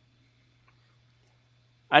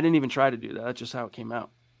 I didn't even try to do that. That's just how it came out.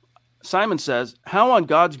 Simon says, how on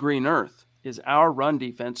God's green earth is our run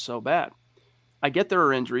defense so bad? I get there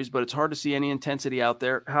are injuries, but it's hard to see any intensity out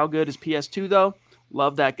there. How good is PS2, though?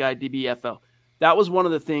 Love that guy, DBFL. That was one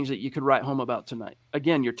of the things that you could write home about tonight.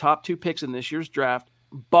 Again, your top two picks in this year's draft,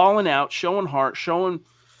 balling out, showing heart, showing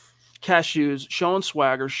cashews, showing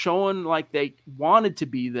swagger, showing like they wanted to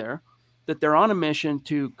be there, that they're on a mission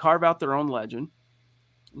to carve out their own legend.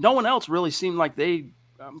 No one else really seemed like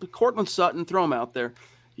Cortland Sutton, throw him out there.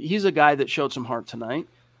 He's a guy that showed some heart tonight.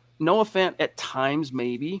 Noah Fant at times,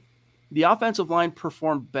 maybe. The offensive line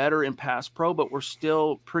performed better in pass pro, but we're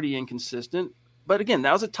still pretty inconsistent. But again,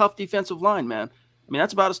 that was a tough defensive line, man.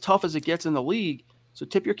 That's about as tough as it gets in the league. So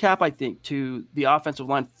tip your cap, I think, to the offensive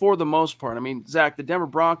line for the most part. Zach, the Denver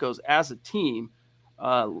Broncos as a team,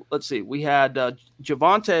 Let's see. We had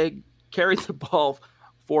Javonte carried the ball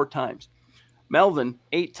 4 times. Melvin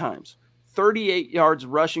 8 times. 38 yards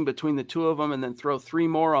rushing between the two of them, and then throw 3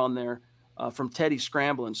 more on there from Teddy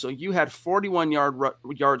scrambling. So you had 41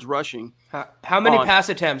 yards rushing. How many pass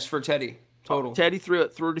attempts for Teddy total? Teddy threw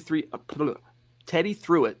it 33. Teddy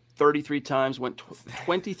threw it 33 times. Went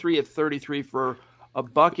 23 of 33 for a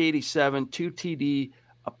 $187, 2 TD,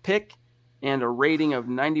 a pick, and a rating of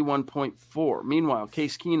 91.4. Meanwhile,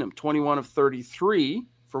 Case Keenum 21 of 33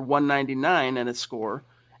 for 199 and a score,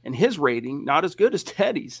 and his rating not as good as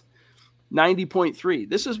Teddy's. 90.3.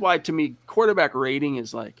 This is why, to me, quarterback rating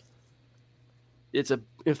is like,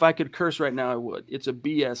 if I could curse right now, I would. It's a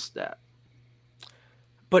BS stat.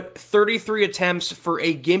 But 33 attempts for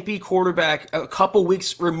a gimpy quarterback a couple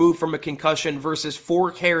weeks removed from a concussion versus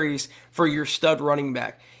 4 carries for your stud running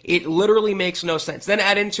back. It literally makes no sense. Then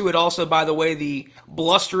add into it also, by the way, the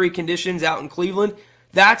blustery conditions out in Cleveland.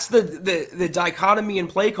 That's the dichotomy in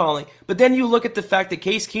play calling. But then you look at the fact that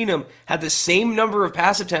Case Keenum had the same number of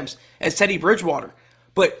pass attempts as Teddy Bridgewater.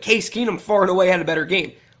 But Case Keenum far and away had a better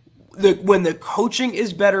game. When the coaching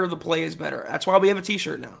is better, the play is better. That's why we have a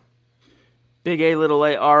t-shirt now. Big A, little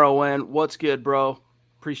A, R-O-N. What's good, bro?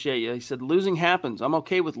 Appreciate you. He said, losing happens. I'm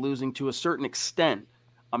okay with losing to a certain extent.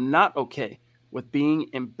 I'm not okay with being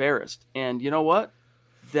embarrassed. And you know what?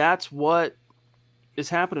 That's what is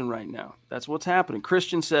happening right now. That's what's happening.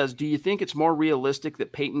 Christian says, do you think it's more realistic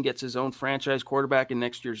that Peyton gets his own franchise quarterback in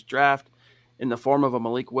next year's draft in the form of a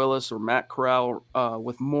Malik Willis or Matt Corral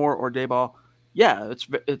with Moore or Dayball? Yeah,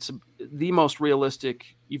 it's the most realistic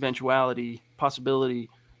possibility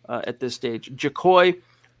at this stage. Jacoy,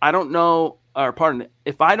 I don't know, or pardon,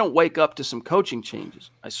 if I don't wake up to some coaching changes,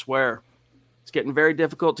 I swear, it's getting very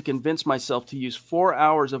difficult to convince myself to use 4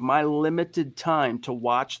 hours of my limited time to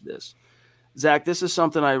watch this. Zach, this is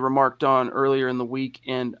something I remarked on earlier in the week,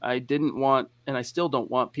 and I didn't want, and I still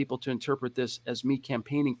don't want people to interpret this as me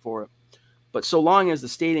campaigning for it. But so long as the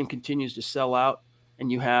stadium continues to sell out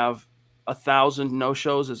and you have 1,000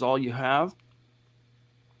 no-shows is all you have,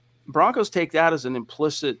 Broncos take that as an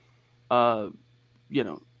implicit,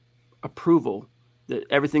 approval that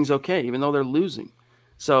everything's okay, even though they're losing.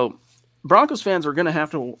 So Broncos fans are going to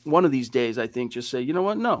have to, one of these days, I think, just say, you know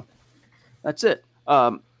what? No, that's it.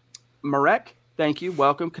 Marek, thank you.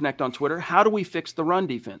 Welcome. Connect on Twitter. How do we fix the run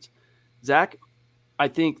defense? Zach, I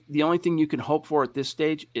think the only thing you can hope for at this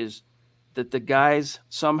stage is that the guys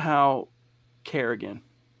somehow care again.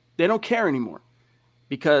 They don't care anymore,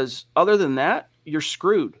 because other than that, you're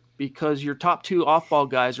screwed, because your top 2 off-ball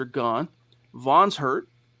guys are gone. Vaughn's hurt.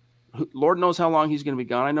 Lord knows how long he's going to be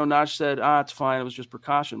gone. I know Naj said, it's fine. It was just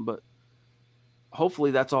precaution, but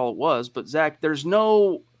hopefully that's all it was. But Zach, there's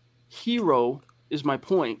no hero, is my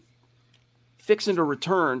point, fixing to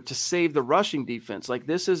return to save the rushing defense. Like,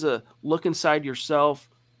 this is a look inside yourself,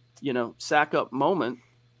 sack up moment.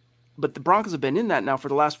 But the Broncos have been in that now for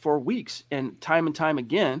the last 4 weeks, and time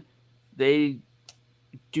again, they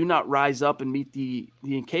do not rise up and meet the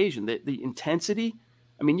occasion. The intensity,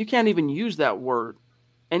 I mean, you can't even use that word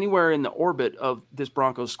anywhere in the orbit of this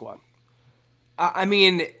Broncos squad. I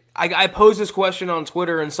mean, I posed this question on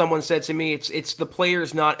Twitter, and someone said to me, it's the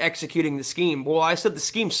players not executing the scheme. Well, I said the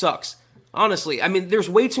scheme sucks. Honestly, I mean, there's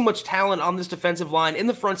way too much talent on this defensive line, in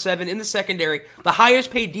the front 7, in the secondary, the highest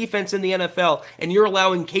paid defense in the NFL, and you're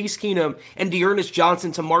allowing Case Keenum and Dearness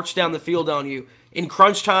Johnson to march down the field on you in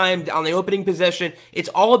crunch time, on the opening possession. It's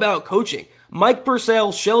all about coaching. Mike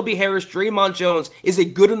Purcell, Shelby Harris, Draymond Jones is a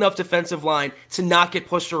good enough defensive line to not get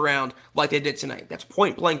pushed around like they did tonight. That's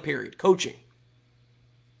point blank period. Coaching.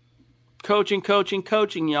 Coaching,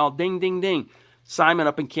 y'all. Ding, ding, ding. Simon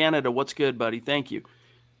up in Canada, what's good, buddy? Thank you.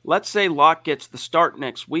 Let's say Locke gets the start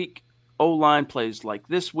next week. O-line plays like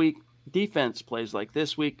this week. Defense plays like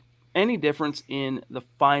this week. Any difference in the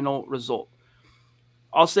final result?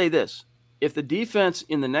 I'll say this. If the defense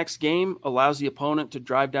in the next game allows the opponent to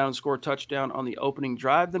drive down and score a touchdown on the opening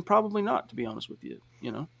drive, then probably not, to be honest with you.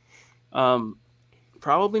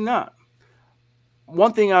 Probably not.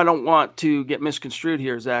 One thing I don't want to get misconstrued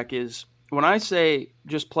here, Zach, is when I say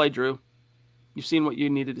just play Drew, you've seen what you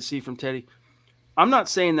needed to see from Teddy. I'm not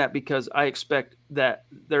saying that because I expect that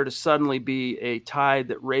there to suddenly be a tide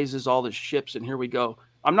that raises all the ships and here we go.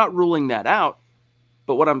 I'm not ruling that out,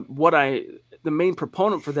 but the main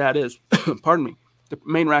proponent for that is, pardon me, the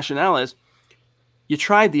main rationale is you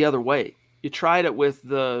tried the other way. You tried it with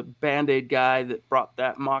the Band-Aid guy that brought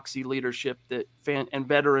that moxie leadership and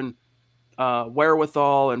veteran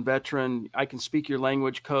wherewithal and veteran, I can speak your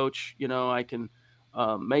language, coach. I can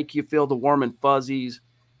make you feel the warm and fuzzies.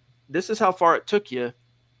 This is how far it took you,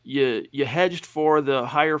 You hedged for the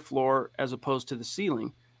higher floor as opposed to the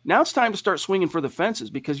ceiling. Now it's time to start swinging for the fences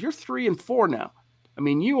because you're 3-4 now. I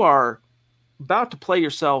mean, you are about to play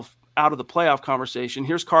yourself out of the playoff conversation.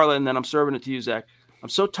 Here's Carla, and then I'm serving it to you, Zach. I'm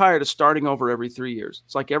so tired of starting over every 3 years.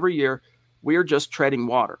 It's like every year we're just treading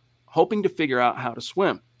water, hoping to figure out how to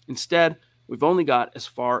swim. Instead, we've only got as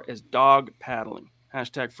far as dog paddling.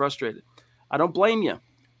 #frustrated. I don't blame you,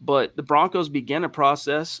 but the Broncos began a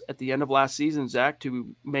process at the end of last season, Zach,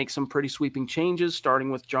 to make some pretty sweeping changes, starting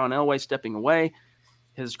with John Elway stepping away.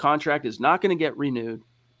 His contract is not going to get renewed.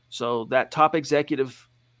 So that top executive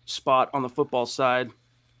spot on the football side,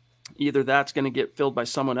 either that's going to get filled by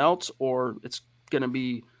someone else or it's going to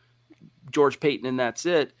be George Payton and that's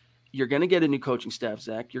it. You're going to get a new coaching staff,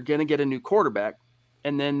 Zach. You're going to get a new quarterback.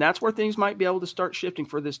 And then that's where things might be able to start shifting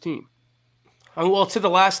for this team. Well, to the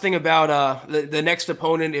last thing about the next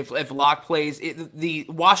opponent, if Locke plays, the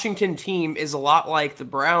Washington team is a lot like the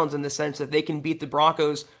Browns in the sense that they can beat the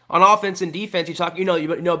Broncos on offense and defense. You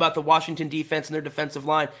know about the Washington defense and their defensive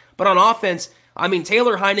line, but on offense, I mean,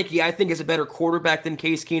 Taylor Heineke, I think, is a better quarterback than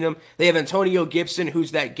Case Keenum. They have Antonio Gibson,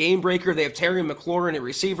 who's that game breaker. They have Terry McLaurin at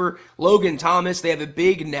receiver, Logan Thomas. They have a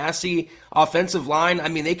big, nasty offensive line. I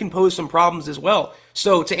mean, they can pose some problems as well.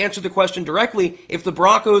 So to answer the question directly, if the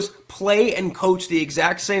Broncos play and coach the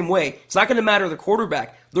exact same way, it's not going to matter the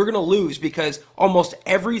quarterback. They're going to lose because almost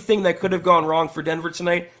everything that could have gone wrong for Denver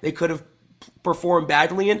tonight, they could have performed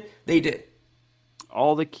badly in, they did.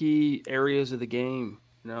 All the key areas of the game,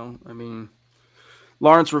 I mean,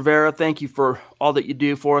 Lawrence Rivera, thank you for all that you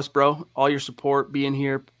do for us, bro. All your support, being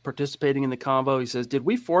here, participating in the convo. He says, did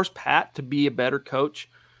we force Pat to be a better coach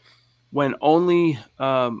when we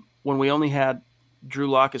only had Drew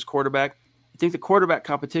Lock as quarterback? I think the quarterback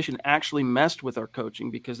competition actually messed with our coaching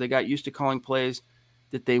because they got used to calling plays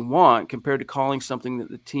that they want compared to calling something that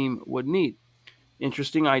the team would need.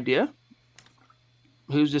 Interesting idea.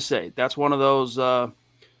 Who's to say? That's one of those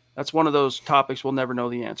topics we'll never know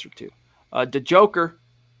the answer to. The Joker,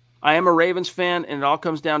 I am a Ravens fan, and it all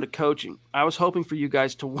comes down to coaching. I was hoping for you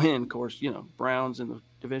guys to win, of course, Browns in the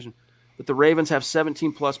division. But the Ravens have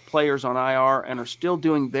 17-plus players on IR and are still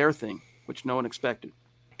doing their thing, which no one expected.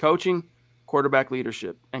 Coaching, quarterback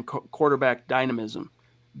leadership, and quarterback dynamism.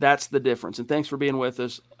 That's the difference. And thanks for being with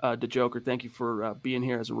us, the Joker. Thank you for being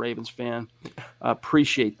here as a Ravens fan.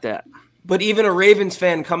 Appreciate that. But even a Ravens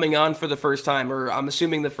fan coming on for the first time, or I'm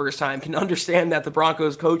assuming the first time, can understand that the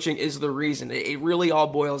Broncos coaching is the reason. It really all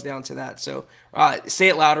boils down to that. So say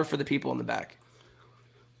it louder for the people in the back.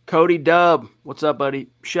 Cody Dub, what's up, buddy?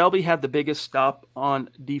 Shelby had the biggest stop on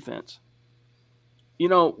defense.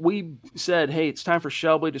 We said, hey, it's time for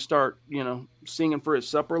Shelby to start, singing for his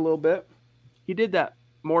supper a little bit. He did that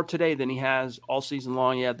more today than he has all season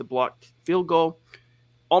long. He had the blocked field goal.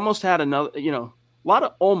 Almost had another, a lot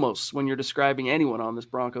of almosts when you're describing anyone on this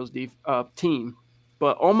Broncos team,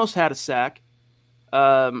 but almost had a sack,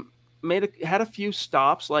 had a few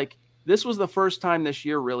stops. Like, this was the first time this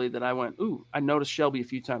year, really, that I went, I noticed Shelby a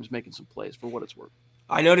few times making some plays for what it's worth.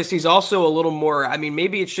 I noticed he's also a little more,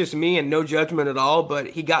 maybe it's just me and no judgment at all, but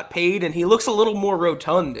he got paid and he looks a little more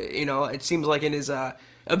rotund. It seems like in his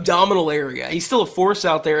abdominal area. He's still a force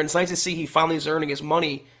out there, and it's nice to see he finally is earning his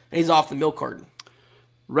money and he's off the milk carton.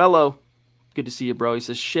 Rello. Good to see you, bro. He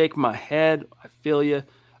says, shake my head. I feel you.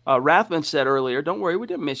 Rathman said earlier, don't worry, we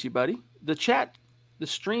didn't miss you, buddy. The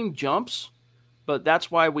stream jumps, but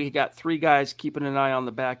that's why we got 3 guys keeping an eye on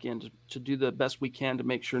the back end to do the best we can to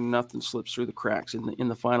make sure nothing slips through the cracks in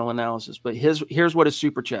the final analysis. But here's what his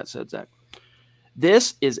super chat said, Zach.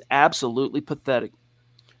 This is absolutely pathetic.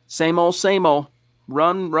 Same old,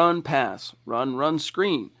 run, pass, run,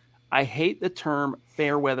 screen. I hate the term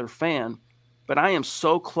fair weather fan, but I am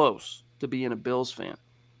so close to being a Bills fan.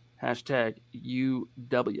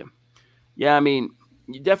 #UW. Yeah,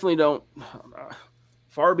 you definitely don't.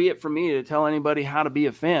 Far be it from me to tell anybody how to be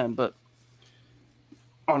a fan, but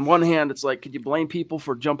on one hand, it's like, could you blame people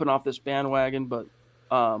for jumping off this bandwagon? But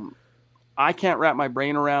I can't wrap my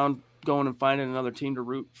brain around going and finding another team to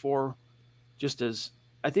root for. Just as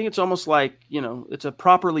I think it's almost like, it's a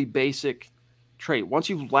properly basic trait. Once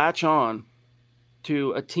you latch on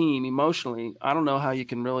to a team emotionally, I don't know how you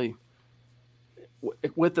can really,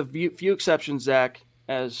 with a few exceptions, Zach,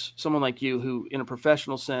 as someone like you who, in a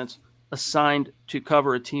professional sense, assigned to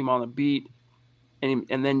cover a team on a beat, and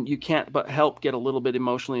then you can't but help get a little bit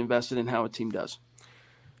emotionally invested in how a team does.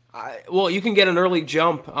 Well, you can get an early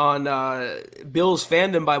jump on Bills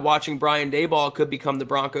fandom by watching Brian Daboll could become the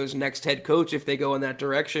Broncos' next head coach if they go in that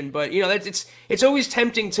direction. But it's always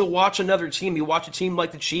tempting to watch another team. You watch a team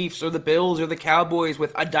like the Chiefs or the Bills or the Cowboys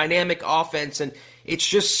with a dynamic offense, and it's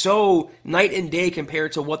just so night and day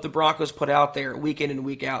compared to what the Broncos put out there week in and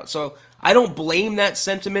week out. So I don't blame that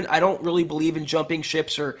sentiment. I don't really believe in jumping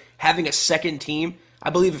ships or having a second team. I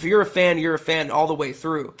believe if you're a fan all the way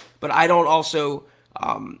through. But I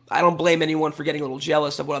don't blame anyone for getting a little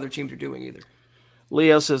jealous of what other teams are doing either.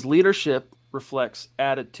 Leo says leadership reflects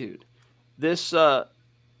attitude. This, okay,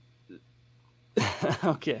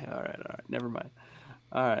 all right, never mind.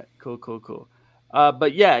 All right, cool.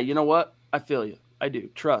 But yeah, you know what? I feel you. I do.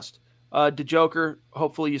 Trust. DeJoker,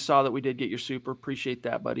 hopefully you saw that we did get your super. Appreciate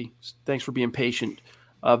that, buddy. Thanks for being patient.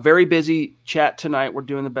 Very busy chat tonight. We're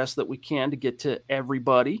doing the best that we can to get to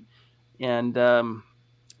everybody. And,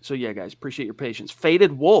 so, yeah, guys, appreciate your patience.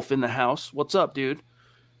 Faded Wolf in the house. What's up, dude?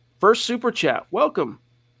 First super chat. Welcome.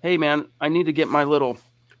 Hey, man, I need to get my little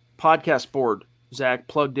podcast board, Zach,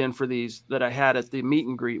 plugged in for these that I had at the meet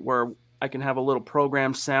and greet where I can have a little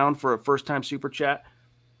program sound for a first-time super chat.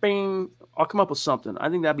 Bing. I'll come up with something. I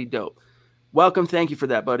think that'd be dope. Welcome. Thank you for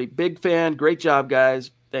that, buddy. Big fan. Great job, guys.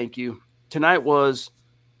 Thank you. Tonight was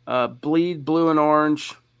Bleed Blue and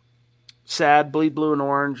Orange. Sad, bleed blue and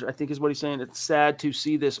orange, I think is what he's saying. It's sad to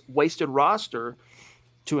see this wasted roster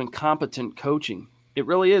to incompetent coaching. It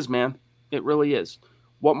really is, man. It really is.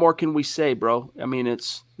 What more can we say, bro? I mean,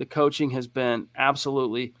 the coaching has been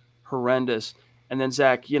absolutely horrendous. And then,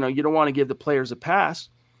 Zach, you don't want to give the players a pass.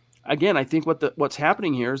 Again, I think what's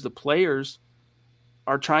happening here is the players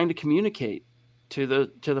are trying to communicate to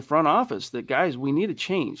the front office that, guys, we need a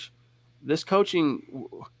change. This coaching,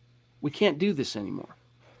 we can't do this anymore.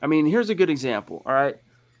 I mean, here's a good example, all right?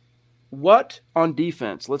 What on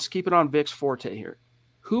defense, let's keep it on Vic's forte here.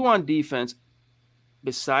 Who on defense,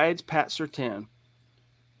 besides Pat Surtain,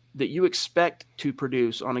 that you expect to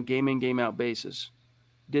produce on a game-in, game-out basis,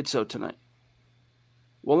 did so tonight?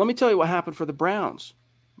 Well, let me tell you what happened for the Browns.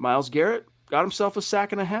 Myles Garrett got himself a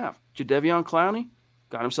sack and a half. Jadeveon Clowney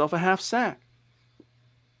got himself a half sack.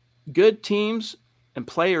 Good teams and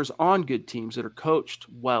players on good teams that are coached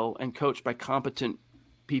well and coached by competent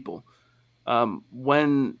people,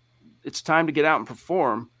 when it's time to get out and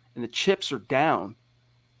perform and the chips are down,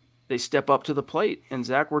 they step up to the plate. And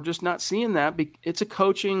Zach, we're just not seeing that. It's a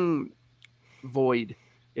coaching void.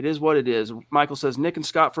 It is what it is. Michael says, Nick and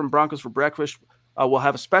Scott from Broncos for Breakfast will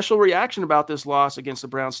have a special reaction about this loss against the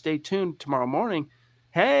Browns. Stay tuned tomorrow morning.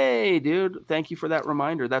 Hey, dude, thank you for that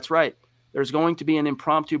reminder. That's right. There's going to be an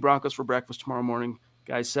impromptu Broncos for Breakfast tomorrow morning,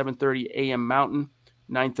 guys, 7:30 a.m. Mountain,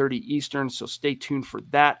 9:30 Eastern, so stay tuned for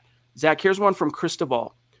that. Zach, here's one from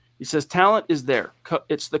Cristobal. He says, talent is there.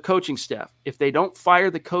 It's the coaching staff. If they don't fire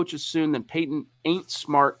the coaches soon, then Peyton ain't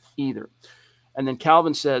smart either. And then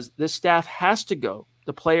Calvin says, this staff has to go.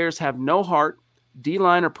 The players have no heart.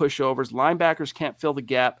 D-line are pushovers. Linebackers can't fill the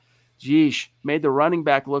gap. Jeesh, made the running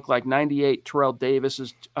back look like 98 Terrell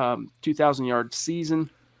Davis's 2,000-yard season.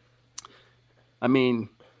 I mean,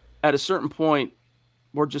 at a certain point,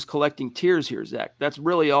 we're just collecting tears here, Zach. That's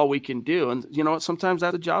really all we can do. And you know what? Sometimes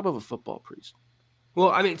that's the job of a football priest. Well,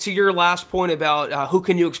 I mean, to your last point about who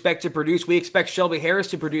can you expect to produce, we expect Shelby Harris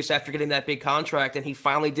to produce after getting that big contract, and he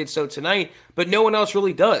finally did so tonight, but no one else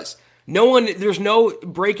really does. There's no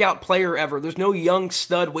breakout player ever. There's no young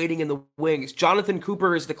stud waiting in the wings. Jonathan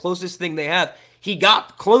Cooper is the closest thing they have. He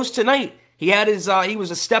got close tonight. He had he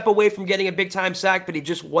was a step away from getting a big-time sack, but he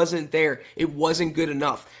just wasn't there. It wasn't good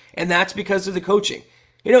enough, and that's because of the coaching.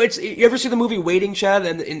 You ever see the movie Waiting, Chad?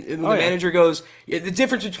 And the manager goes, the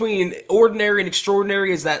difference between ordinary and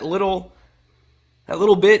extraordinary is that little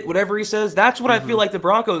bit, whatever he says. That's what I feel like the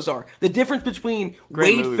Broncos are. The difference between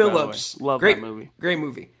Wade Phillips, love that movie, great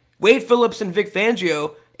movie. Wade Phillips and Vic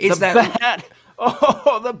Fangio is the bat.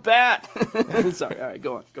 Oh, the bat. Sorry. All right,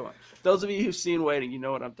 go on. Those of you who've seen Waiting, you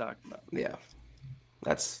know what I'm talking about. Yeah,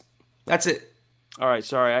 that's it. All right,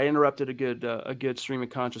 sorry, I interrupted a good stream of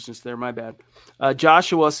consciousness there. My bad.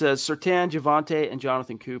 Joshua says, Surtain, Javonte, and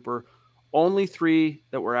Jonathan Cooper, only three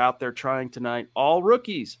that were out there trying tonight, all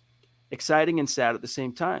rookies. Exciting and sad at the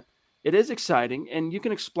same time. It is exciting, and you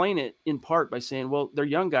can explain it in part by saying, well, they're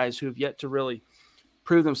young guys who have yet to really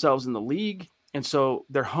prove themselves in the league, and so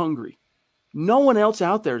they're hungry. No one else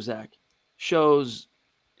out there, Zach, shows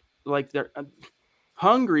like they're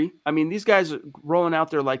hungry. I mean, these guys are rolling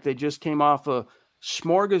out there like they just came off a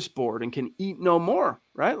smorgasbord and can eat no more,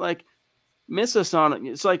 right? Like, miss us on it.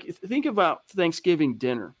 It's like, think about Thanksgiving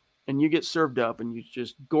dinner and you get served up and you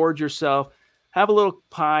just gorge yourself, have a little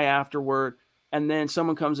pie afterward, and then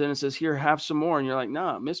someone comes in and says, here, have some more. And you're like,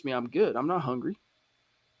 nah, miss me. I'm good. I'm not hungry.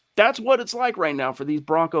 That's what it's like right now for these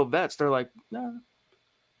Bronco vets. They're like, nah.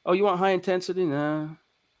 Oh, you want high intensity? Nah.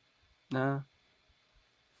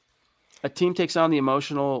 A team takes on the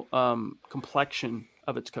emotional complexion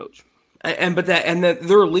of its coach. But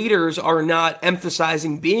their leaders are not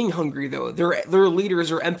emphasizing being hungry though. Their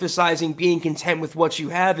leaders are emphasizing being content with what you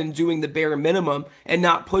have and doing the bare minimum and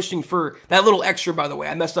not pushing for that little extra. By the way,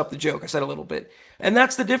 I messed up the joke. I said a little bit, and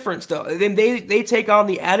that's the difference though. Then they take on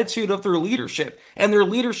the attitude of their leadership, and their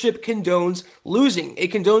leadership condones losing.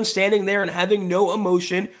 It condones standing there and having no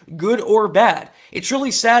emotion, good or bad. It's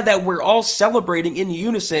really sad that we're all celebrating in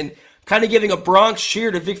unison, kind of giving a Bronx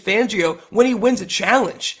cheer to Vic Fangio when he wins a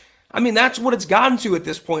challenge. I mean, that's what it's gotten to at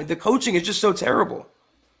this point. The coaching is just so terrible.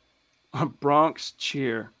 A Bronx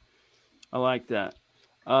cheer. I like that.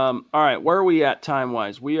 All right, where are we at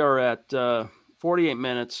time-wise? We are at 48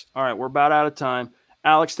 minutes. All right, we're about out of time.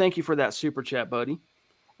 Alex, thank you for that super chat, buddy.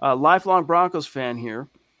 Lifelong Broncos fan here.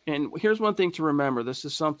 And here's one thing to remember. This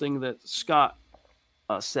is something that Scott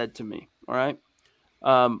said to me, all right?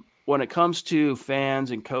 When it comes to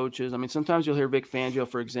fans and coaches, I mean, sometimes you'll hear Vic Fangio,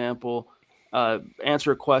 for example,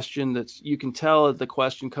 answer a question that's, you can tell the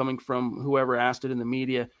question coming from whoever asked it in the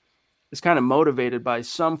media is kind of motivated by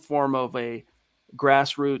some form of a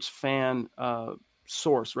grassroots fan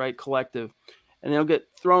source, right? Collective. And they'll get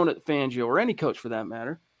thrown at Fangio or any coach for that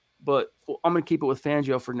matter. But I'm going to keep it with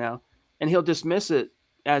Fangio for now. And he'll dismiss it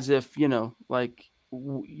as if, like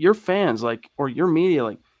your fans, like, or your media,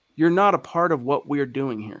 like you're not a part of what we're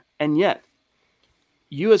doing here. And yet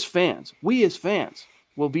you as fans, we as fans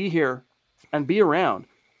will be here and be around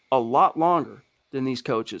a lot longer than these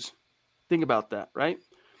coaches. Think about that, right?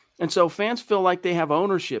 And so fans feel like they have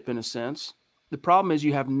ownership in a sense. The problem is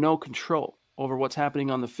you have no control over what's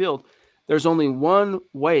happening on the field. There's only one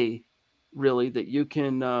way, really, that you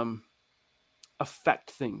can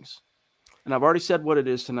affect things. And I've already said what it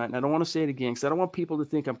is tonight, and I don't want to say it again because I don't want people to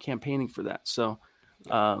think I'm campaigning for that. So,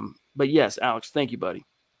 but yes, Alex, thank you, buddy.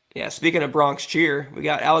 Yeah, speaking of Bronx cheer, we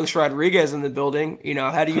got Alex Rodriguez in the building.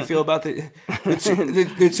 How do you feel about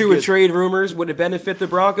the Tua trade rumors? Would it benefit the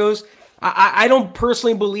Broncos? I don't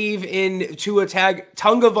personally believe in Tua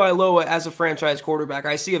Tagovailoa as a franchise quarterback.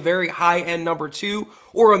 I see a very high-end number 2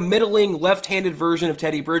 or a middling left-handed version of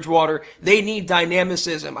Teddy Bridgewater. They need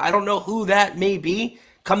dynamicism. I don't know who that may be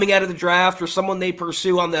coming out of the draft or someone they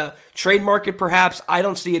pursue on the trade market perhaps. I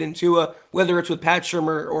don't see it in Tua, whether it's with Pat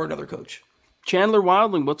Shurmur or another coach. Chandler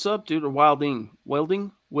Wilding, what's up, dude? Or Wilding? Wilding?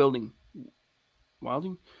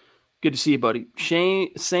 Good to see you, buddy.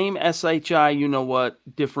 Same SHI, you know what,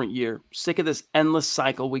 different year. Sick of this endless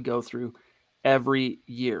cycle we go through every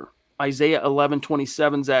year. Isaiah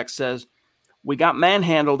 11:27, Zach says, we got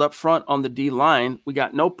manhandled up front on the D-line. We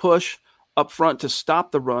got no push up front to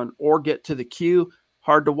stop the run or get to the queue.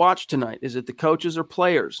 Hard to watch tonight. Is it the coaches or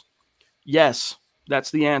players? Yes,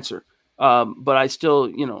 that's the answer. But I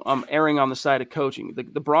still, I'm erring on the side of coaching.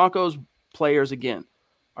 The Broncos players, again,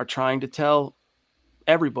 are trying to tell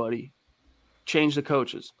everybody, change the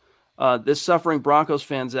coaches. This suffering Broncos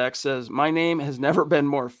fan, Zach, says, my name has never been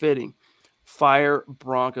more fitting. Fire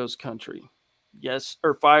Broncos country. Yes,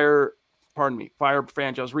 or fire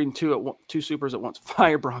Fangio. I was reading two supers at once.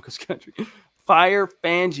 Fire Broncos country. Fire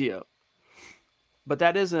Fangio. But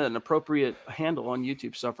that is an appropriate handle on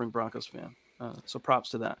YouTube, suffering Broncos fan. So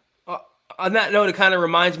props to that. On that note, it kind of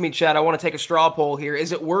reminds me, Chad, I want to take a straw poll here.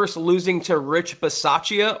 Is it worse losing to Rich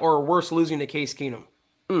Bisaccia or worse losing to Case Keenum?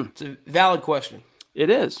 It's a valid question. It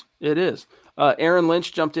is. Aaron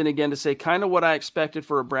Lynch jumped in again to say kind of what I expected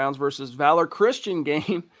for a Browns versus Valor Christian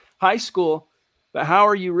game, high school. But how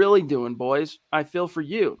are you really doing, boys? I feel for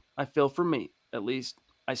you. I feel for me. At least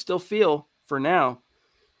I still feel for now.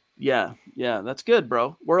 Yeah, that's good,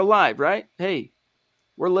 bro. We're alive, right? Hey,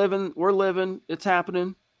 we're living. It's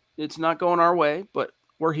happening. It's not going our way, but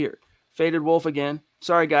we're here. Faded Wolf again.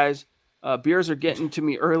 Sorry, guys. Beers are getting to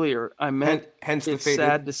me earlier. I meant hence it's faded.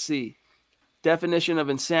 Sad to see. Definition of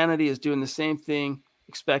insanity is doing the same thing,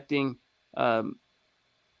 expecting a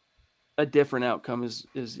different outcome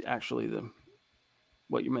is actually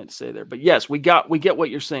what you meant to say there. But yes, we get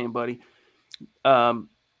what you're saying, buddy.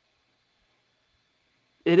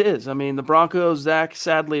 It is. I mean, the Broncos, Zach,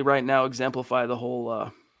 sadly right now exemplify the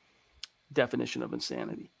whole definition of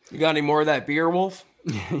insanity. You got any more of that beer, Wolf?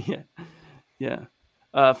 Yeah.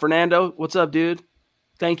 Fernando, what's up, dude?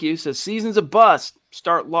 Thank you. Says, season's a bust.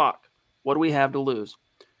 Start lock. What do we have to lose?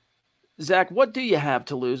 Zach, what do you have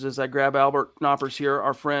to lose? As I grab Albert Knoppers here,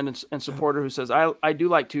 our friend and supporter, who says, I do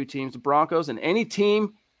like two teams, the Broncos and any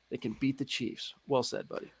team that can beat the Chiefs. Well said,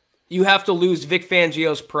 buddy. you have to lose Vic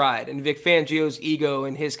Fangio's pride and Vic Fangio's ego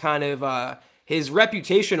and his kind of his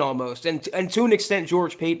reputation almost, and to an extent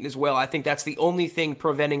George Payton as well. I think that's the only thing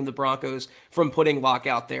preventing the Broncos from putting Locke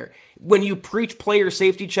out there. When you preach player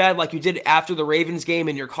safety, Chad, like you did after the Ravens game,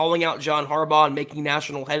 and you're calling out John Harbaugh and making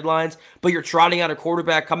national headlines, but you're trotting out a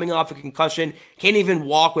quarterback coming off a concussion, can't even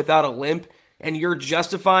walk without a limp, and you're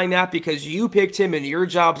justifying that because you picked him and your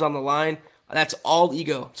job's on the line, that's all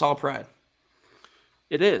ego. It's all pride.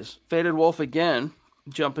 It is. Faded Wolf again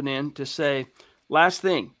jumping in to say, last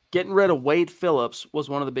thing, getting rid of Wade Phillips was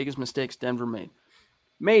one of the biggest mistakes Denver made.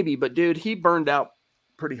 Maybe, but dude, he burned out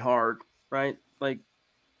pretty hard, right? Like,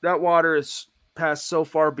 that water is passed so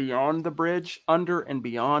far beyond the bridge, under and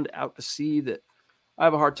beyond, out to sea, that I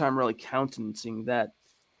have a hard time really countenancing that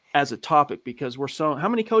as a topic, because how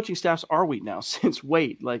many coaching staffs are we now since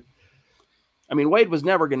Wade? Like, I mean, Wade was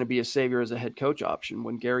never going to be a savior as a head coach option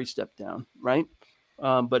when Gary stepped down, right?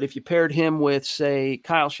 But if you paired him with, say,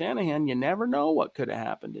 Kyle Shanahan, you never know what could have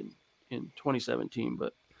happened in 2017.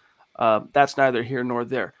 But that's neither here nor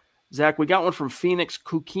there. Zach, we got one from Phoenix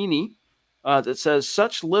Kukini that says,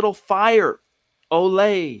 such little fire,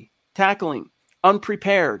 Olay, tackling,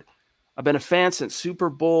 unprepared. I've been a fan since Super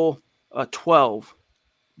Bowl 12.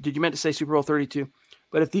 Did you meant to say Super Bowl 32?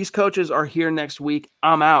 But if these coaches are here next week,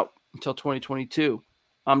 I'm out until 2022.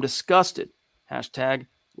 I'm disgusted. Hashtag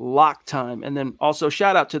lock time. And then also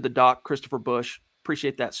shout out to the doc, Christopher Bush.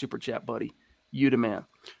 Appreciate that super chat, buddy. You the man.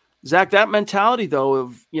 Zach, that mentality, though,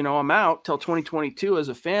 of, I'm out till 2022 as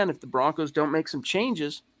a fan, if the Broncos don't make some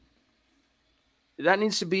changes, that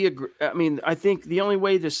needs to be I think the only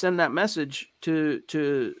way to send that message to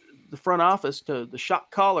the front office, to the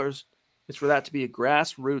shot callers, is for that to be a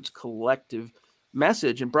grassroots collective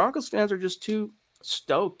message. And Broncos fans are just too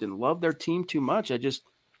stoked and love their team too much.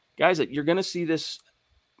 Guys, you're going to see this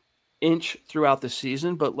inch throughout the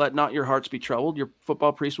season, but let not your hearts be troubled. Your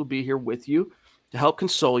football priest will be here with you to help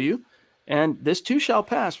console you. And this too shall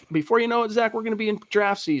pass. Before you know it, Zach, we're going to be in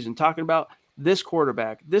draft season talking about this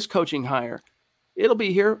quarterback, this coaching hire. It'll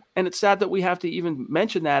be here. And it's sad that we have to even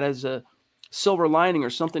mention that as a silver lining or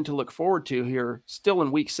something to look forward to here still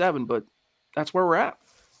in week 7, but that's where we're at.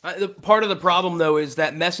 The part of the problem, though, is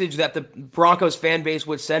that message that the Broncos fan base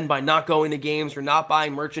would send by not going to games or not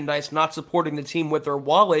buying merchandise, not supporting the team with their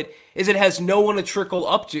wallet, is it has no one to trickle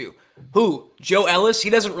up to. Who? Joe Ellis? He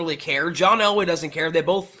doesn't really care. John Elway doesn't care. They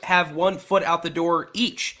both have one foot out the door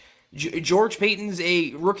each. George Payton's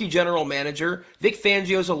a rookie general manager. Vic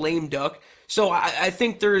Fangio's a lame duck. So I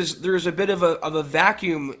think there's a bit of a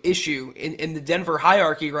vacuum issue in the Denver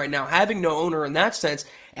hierarchy right now, having no owner in that sense.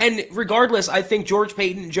 And regardless, I think George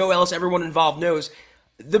Payton, Joe Ellis, everyone involved knows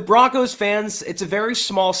the Broncos fans, it's a very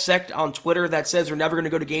small sect on Twitter that says we're never going to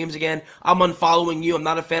go to games again. I'm unfollowing you. I'm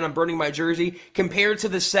not a fan. I'm burning my jersey. Compared to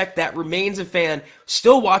the sect that remains a fan,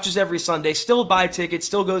 still watches every Sunday, still buy tickets,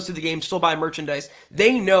 still goes to the game, still buy merchandise.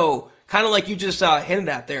 They know, kind of like you just hinted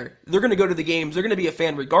at there, they're going to go to the games. They're going to be a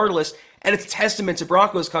fan regardless. And it's a testament to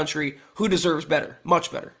Broncos country, who deserves better,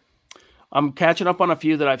 much better. I'm catching up on a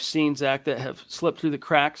few that I've seen, Zach, that have slipped through the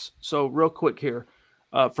cracks. So real quick here.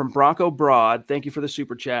 From Bronco Broad, thank you for the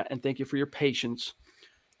super chat, and thank you for your patience.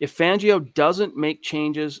 If Fangio doesn't make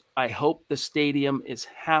changes, I hope the stadium is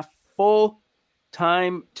half full.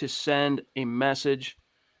 Time to send a message.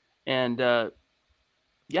 And, I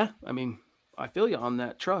feel you on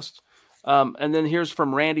that. Trust. And then here's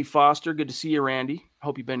from Randy Foster. Good to see you, Randy.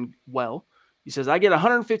 Hope you've been well. He says, I get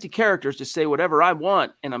 150 characters to say whatever I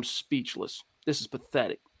want, and I'm speechless. This is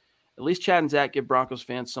pathetic. At least Chad and Zach give Broncos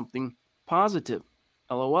fans something positive.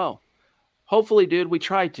 LOL. Hopefully, dude, we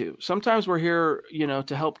try to. Sometimes we're here,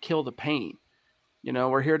 to help kill the pain.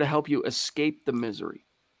 We're here to help you escape the misery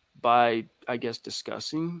by, I guess,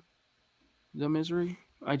 discussing the misery.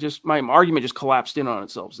 My argument just collapsed in on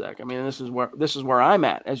itself, Zach. I mean, this is where I'm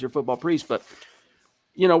at as your football priest. But,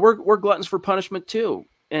 we're gluttons for punishment too.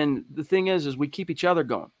 And the thing is we keep each other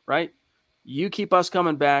going, right? You keep us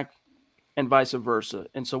coming back, and vice versa.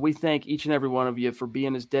 And so we thank each and every one of you for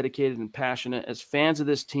being as dedicated and passionate as fans of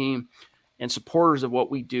this team and supporters of what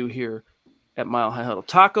we do here at Mile High Huddle.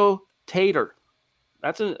 Taco Tater.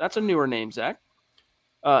 That's a newer name, Zach.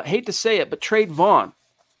 Hate to say it, but trade Vaughn.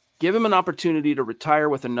 Give him an opportunity to retire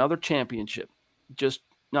with another championship. Just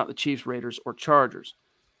not the Chiefs, Raiders, or Chargers.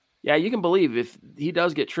 Yeah, you can believe if he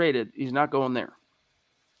does get traded, he's not going there.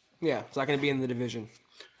 Yeah, it's not going to be in the division.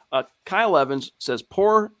 Kyle Evans says,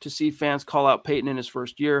 poor to see fans call out Peyton in his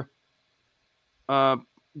first year. Did I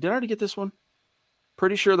already get this one?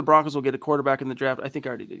 Pretty sure the Broncos will get a quarterback in the draft. I think I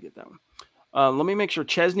already did get that one. Let me make sure.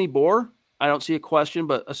 Chesney Bohr, I don't see a question,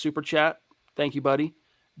 but a super chat. Thank you, buddy.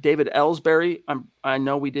 David Ellsbury, I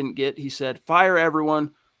know we didn't get. He said, fire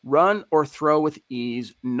everyone, run or throw with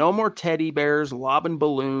ease. No more teddy bears lobbing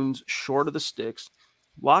balloons short of the sticks.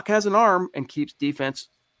 Locke has an arm and keeps defenses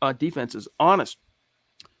honest.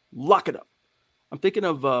 Lock it up. I'm thinking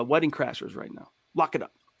of Wedding Crashers right now. Lock it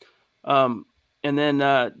up. And then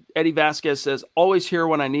Eddie Vasquez says, always here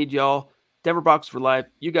when I need y'all. Denver Broncos for life.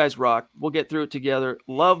 You guys rock. We'll get through it together.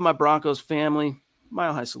 Love my Broncos family.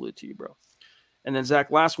 Mile high salute to you, bro. And then Zach,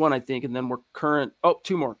 last one, I think, and then we're current. Oh,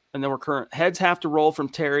 two more. And then we're current. Heads have to roll from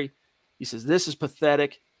Terry. He says, this is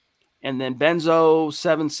pathetic. And then Benzo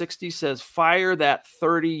 760 says, fire that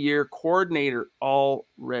 30-year coordinator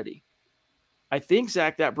already. I think,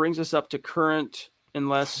 Zach, that brings us up to current,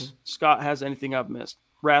 unless Scott has anything I've missed.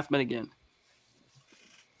 Rathman again.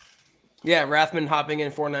 Yeah, Rathman hopping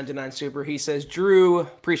in 499 super. He says, Drew,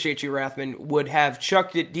 appreciate you, Rathman, would have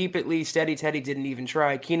chucked it deep at least. Teddy didn't even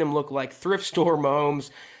try. Keenum looked like thrift store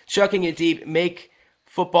Mahomes. Chucking it deep, make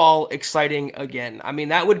football exciting again. I mean,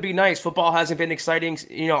 that would be nice. Football hasn't been exciting,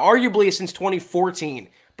 arguably since 2014,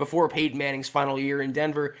 before Peyton Manning's final year in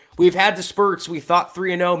Denver. We've had the spurts. We thought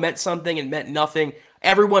 3-0 meant something and meant nothing.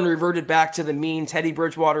 Everyone reverted back to the mean Teddy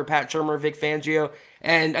Bridgewater, Pat Shurmur, Vic Fangio.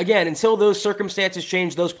 And again, until those circumstances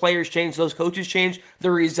change, those players change, those coaches change, the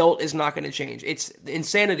result is not going to change. It's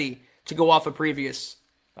insanity to go off a previous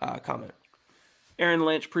comment. Aaron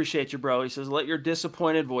Lynch, appreciate you, bro. He says, let your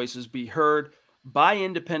disappointed voices be heard. Buy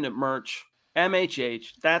independent merch,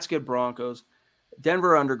 MHH, That's Good Broncos,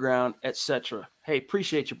 Denver Underground, etc. Hey,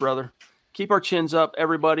 appreciate you, brother. Keep our chins up,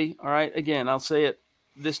 everybody. All right, again, I'll say it.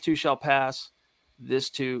 This too shall pass.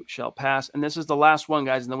 This too shall pass. And this is the last one,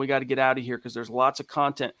 guys, and then we got to get out of here because there's lots of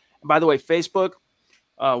content. And by the way, Facebook,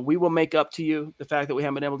 we will make up to you the fact that we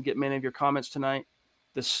haven't been able to get many of your comments tonight.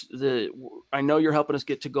 I know you're helping us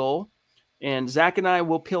get to goal. And Zach and I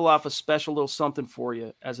will peel off a special little something for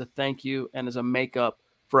you as a thank you and as a makeup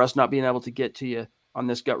for us not being able to get to you on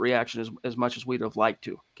this gut reaction as much as we'd have liked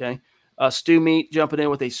to, okay? Stu Meat jumping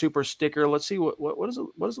in with a super sticker. Let's see what does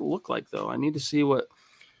it look like, though? I need to see what –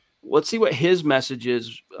 let's see what his message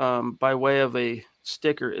is by way of a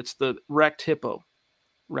sticker. It's the Wrecked Hippo.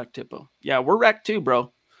 Wrecked Hippo. Yeah, we're wrecked too,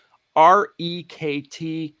 bro.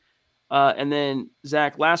 REKT. And then,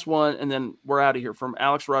 Zach, last one, and then we're out of here from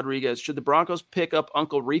Alex Rodriguez. Should the Broncos pick up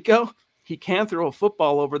Uncle Rico? He can throw a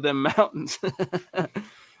football over them mountains.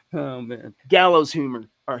 Oh, man. Gallows humor.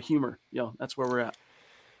 Yo, that's where we're at.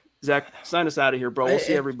 Zach, sign us out of here, bro. We'll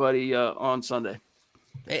see everybody on Sunday.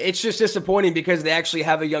 It's just disappointing because they actually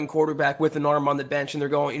have a young quarterback with an arm on the bench, and they're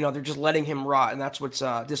going, they're just letting him rot, and that's what's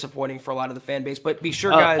disappointing for a lot of the fan base. But be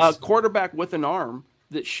sure, guys. A quarterback with an arm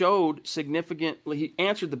that showed he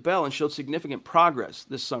answered the bell and showed significant progress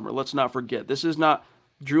this summer. Let's not forget. This is not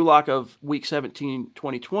Drew Lock of Week 17,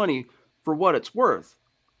 2020, for what it's worth.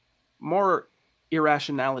 More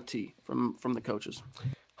irrationality from the coaches.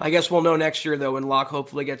 I guess we'll know next year, though, when Locke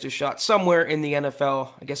hopefully gets a shot somewhere in the NFL.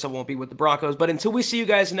 I guess it won't be with the Broncos. But until we see you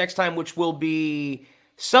guys next time, which will be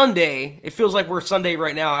Sunday, it feels like we're Sunday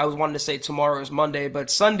right now. I was wanting to say tomorrow is Monday, but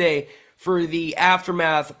Sunday for the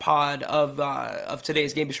aftermath pod of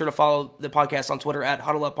today's game. Be sure to follow the podcast on Twitter at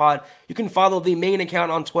HuddleUpPod. You can follow the main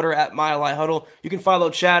account on Twitter at MileHighHuddle. You can follow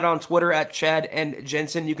Chad on Twitter at Chad and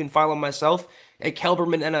Jensen. You can follow myself at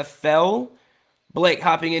Kelberman NFL. Blake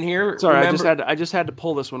hopping in here. Sorry, I just had to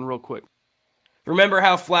pull this one real quick. Remember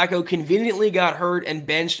how Flacco conveniently got hurt and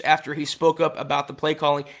benched after he spoke up about the play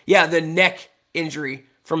calling? Yeah, the neck injury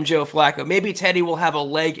from Joe Flacco. Maybe Teddy will have a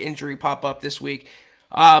leg injury pop up this week.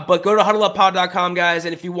 But go to huddleuppod.com, guys,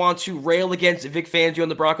 and if you want to rail against Vic Fangio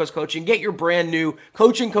and the Broncos coaching, get your brand new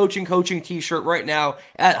coaching t-shirt right now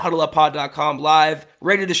at huddleuppod.com, live,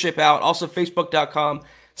 ready to ship out. Also,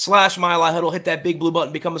 facebook.com/MileHighHuddle. Hit that big blue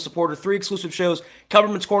button, become a supporter. 3 exclusive shows,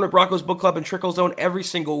 Coverman's Corner, Broncos Book Club, and Trickle Zone every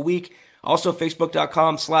single week. Also,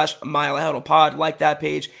 facebook.com/MileHighHuddlePod. Like that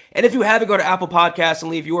page. And if you haven't, go to Apple Podcasts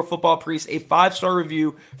and leave your football priest a 5-star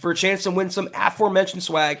review for a chance to win some aforementioned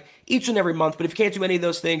swag each and every month. But if you can't do any of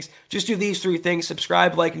those things, just do these 3 things.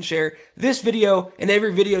 Subscribe, like, and share this video, and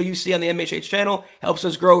every video you see on the MHH channel helps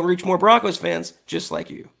us grow and reach more Broncos fans just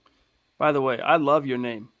like you. By the way, I love your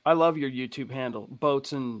name. I love your YouTube handle,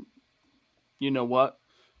 Boats and you know what?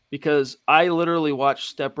 Because I literally watch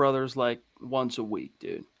Step Brothers like once a week,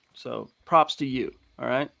 dude. So props to you. All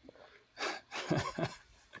right.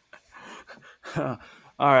 All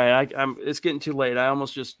right. It's getting too late. I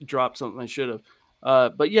almost just dropped something I should have.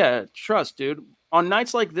 But yeah, trust, dude. On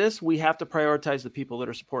nights like this, we have to prioritize the people that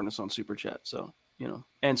are supporting us on Super Chat. So,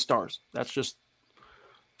 and stars. That's just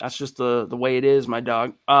the way it is, my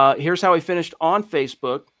dog. Here's how he finished on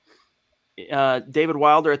Facebook. David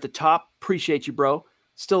Wilder at the top. Appreciate you, bro.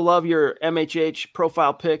 Still love your MHH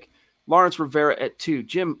profile pick. Lawrence Rivera at 2.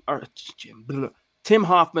 Tim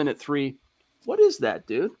Hoffman at 3. What is that,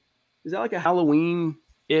 dude? Is that like a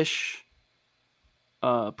Halloween-ish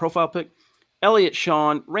profile pick? Elliott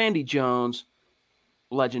Shawn, Randy Jones,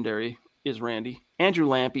 legendary is Randy. Andrew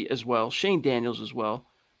Lampy as well. Shane Daniels as well.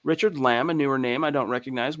 Richard Lamb, a newer name I don't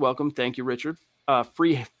recognize. Welcome. Thank you, Richard.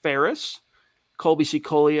 Free Ferris. Colby C.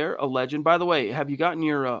 Collier, a legend. By the way, have you gotten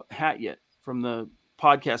your hat yet from the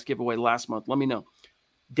podcast giveaway last month? Let me know.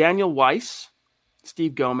 Daniel Weiss,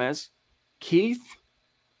 Steve Gomez, Keith,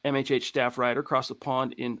 MHH staff writer across the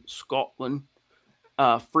pond in Scotland,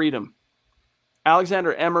 Freedom,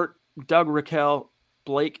 Alexander Emmert, Doug Raquel,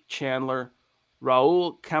 Blake Chandler,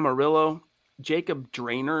 Raul Camarillo, Jacob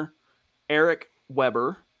Drainer, Eric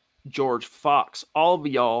Weber, George Fox. All of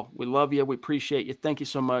y'all, we love you. We appreciate you. Thank you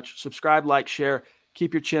so much. Subscribe, like, share.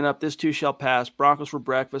 Keep your chin up. This too shall pass. Broncos for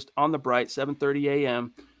breakfast on the bright, 7:30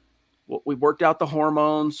 a.m. We worked out the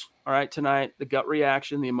hormones, all right, tonight. The gut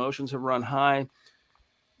reaction, the emotions have run high.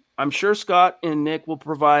 I'm sure Scott and Nick will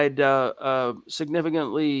provide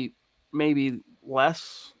significantly maybe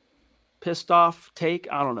less pissed off take.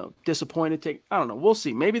 I don't know. Disappointed take. I don't know. We'll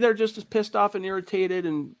see. Maybe they're just as pissed off and irritated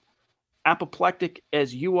and apoplectic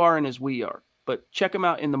as you are and as we are. But check them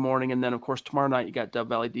out in the morning. And then, of course, tomorrow night you got Dove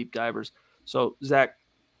Valley Deep Divers. So, Zach,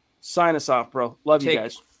 sign us off, bro. Love you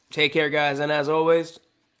guys. Take care, guys. And as always,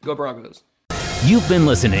 go Broncos. You've been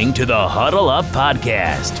listening to the Huddle Up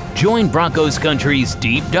Podcast. Join Broncos Country's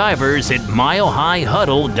deep divers at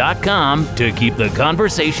milehighhuddle.com to keep the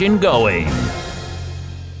conversation going.